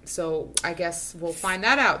 So I guess we'll find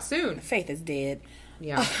that out soon. Faith is dead.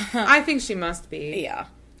 Yeah. I think she must be. Yeah.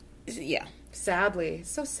 Yeah. Sadly.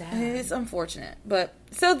 So sad. It's unfortunate. But,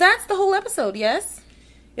 so that's the whole episode, yes?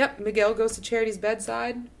 Yep. Miguel goes to Charity's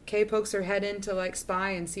bedside. Kay pokes her head in to, like,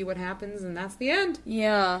 spy and see what happens, and that's the end.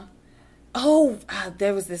 Yeah. Oh,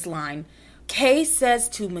 there was this line. Kay says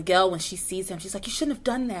to Miguel when she sees him, she's like, you shouldn't have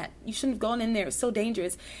done that. You shouldn't have gone in there. It's so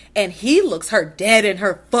dangerous. And he looks her dead in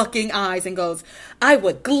her fucking eyes and goes, I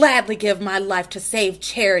would gladly give my life to save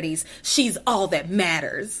Charity's. She's all that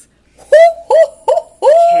matters.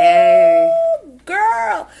 Kay.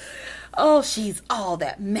 Girl. Oh, she's all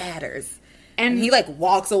that matters. And he, like,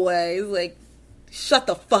 walks away. He's like, shut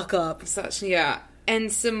the fuck up. Yeah.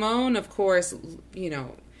 And Simone, of course, you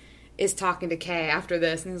know, is talking to Kay after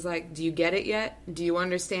this and is like, do you get it yet? Do you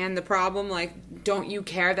understand the problem? Like, don't you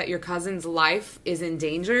care that your cousin's life is in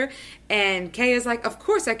danger? And Kay is like, of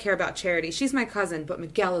course I care about Charity. She's my cousin, but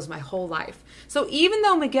Miguel is my whole life. So even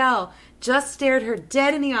though Miguel just stared her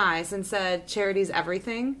dead in the eyes and said, Charity's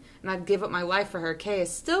everything, and I'd give up my life for her, Kay is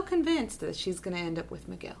still convinced that she's going to end up with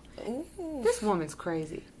Miguel. Ooh. This woman's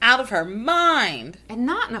crazy. Out of her mind. And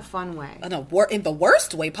not in a fun way. In the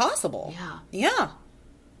worst way possible. Yeah. Yeah.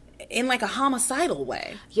 In like a homicidal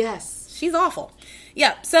way. Yes. She's awful.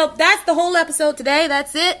 Yeah, so that's the whole episode today.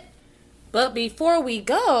 That's it. But before we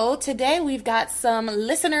go, today we've got some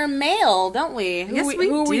listener mail, don't we? Yes, we do.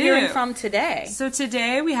 Who are we hearing from today? So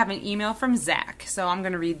today we have an email from Zach. So I'm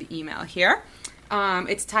going to read the email here.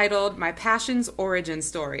 It's titled, My Passion's Origin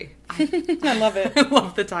Story. I love it. I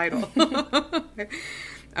love the title.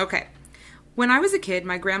 Okay. When I was a kid,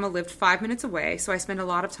 my grandma lived 5 minutes away, so I spent a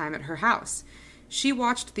lot of time at her house. She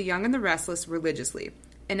watched The Young and the Restless religiously.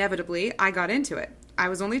 Inevitably, I got into it. I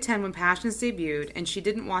was only 10 when Passions debuted, and she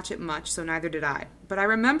didn't watch it much, so neither did I. But I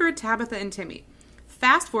remembered Tabitha and Timmy.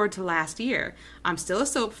 Fast forward to last year. I'm still a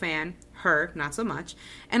soap fan, her, not so much,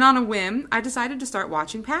 and on a whim, I decided to start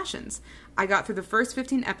watching Passions. I got through the first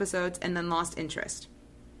 15 episodes and then lost interest.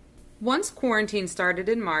 Once quarantine started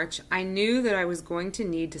in March, I knew that I was going to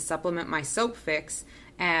need to supplement my soap fix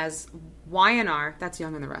as Y&R, that's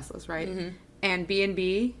Young and the Restless, right? Mm-hmm. And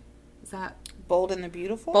B&B, is that? Bold and the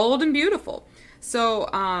Beautiful? Bold and Beautiful. So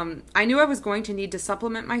I knew I was going to need to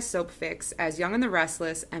supplement my soap fix as Young and the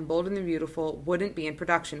Restless and Bold and the Beautiful wouldn't be in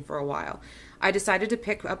production for a while. I decided to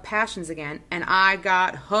pick up Passions again, and I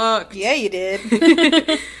got hooked. Yeah, you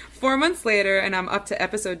did. 4 months later, and I'm up to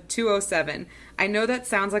episode 207. I know that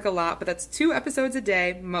sounds like a lot, but that's 2 episodes a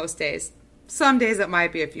day, most days. Some days it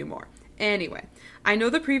might be a few more. Anyway, I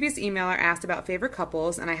know the previous emailer asked about favorite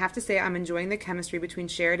couples, and I have to say I'm enjoying the chemistry between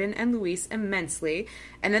Sheridan and Luis immensely.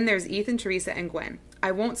 And then there's Ethan, Teresa, and Gwen.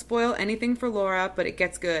 I won't spoil anything for Laura, but it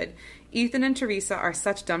gets good. Ethan and Teresa are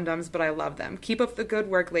such dum-dums, but I love them. Keep up the good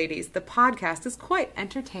work, ladies. The podcast is quite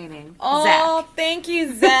entertaining. Oh, Zach. Thank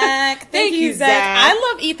you, Zach. Thank you, Zach.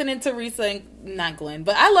 I love Ethan and Teresa, and not Gwen,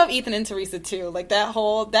 but I love Ethan and Teresa too. Like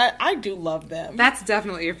I do love them. That's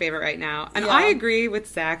definitely your favorite right now. And Yeah. I agree with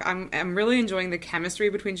Zach. I'm really enjoying the chemistry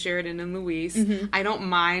between Sheridan and Luis. Mm-hmm. I don't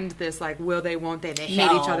mind this, like, will they, won't they? They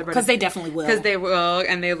hate each other. Because they definitely will. Because they will,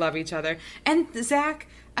 and they love each other. And Zach,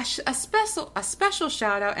 a special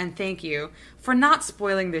shout out and thank you for not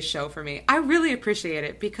spoiling this show for me. I really appreciate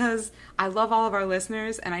it because I love all of our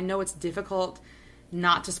listeners, and I know it's difficult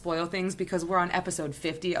not to spoil things because we're on episode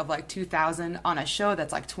 50 of like 2000 on a show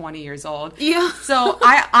that's like 20 years old. Yeah. So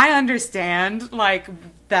I understand like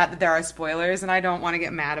that there are spoilers, and I don't want to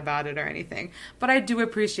get mad about it or anything. But I do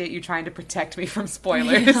appreciate you trying to protect me from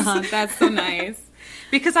spoilers. Yeah, that's so nice.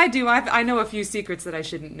 Because I do. I know a few secrets that I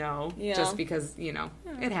shouldn't know. Yeah. Just because,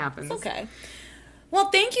 it happens. It's okay. Well,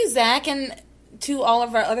 thank you, Zach, and to all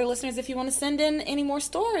of our other listeners, if you want to send in any more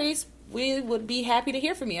stories, we would be happy to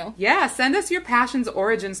hear from you. Yeah, send us your Passions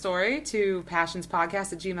origin story to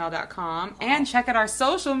passionspodcast@gmail.com and check out our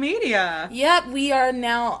social media. Yep, we are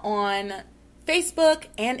now on Facebook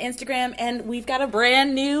and Instagram, and we've got a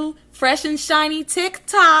brand new, fresh and shiny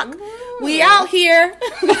TikTok. Ooh. We out here.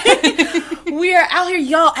 We are out here,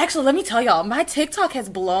 y'all. Actually, let me tell y'all, my TikTok has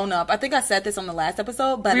blown up. I think I said this on the last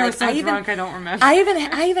episode, but We were like so drunk, I don't remember. I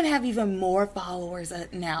even have even more followers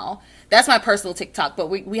now. That's my personal TikTok, but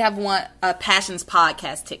we have a Passions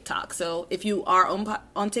Podcast TikTok. So if you are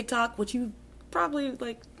on TikTok, which you probably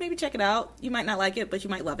like maybe check it out. You might not like it, but you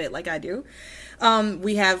might love it like I do.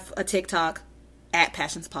 We have a TikTok at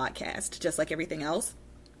Passions Podcast, just like everything else.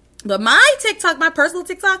 But my TikTok, my personal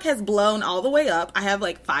TikTok, has blown all the way up. I have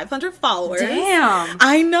like 500 followers. Damn.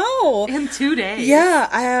 I know. In 2 days. Yeah,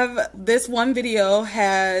 I have this one video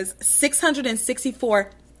has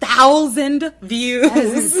 664,000 views. That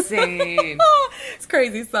is insane. It's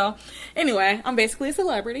crazy. So anyway, I'm basically a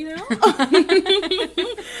celebrity now.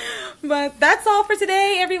 But that's all for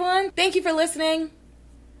today, everyone. Thank you for listening.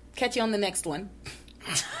 Catch you on the next one.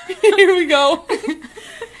 Here we go.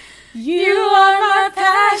 You are my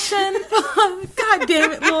passion. God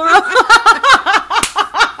damn it, Laura.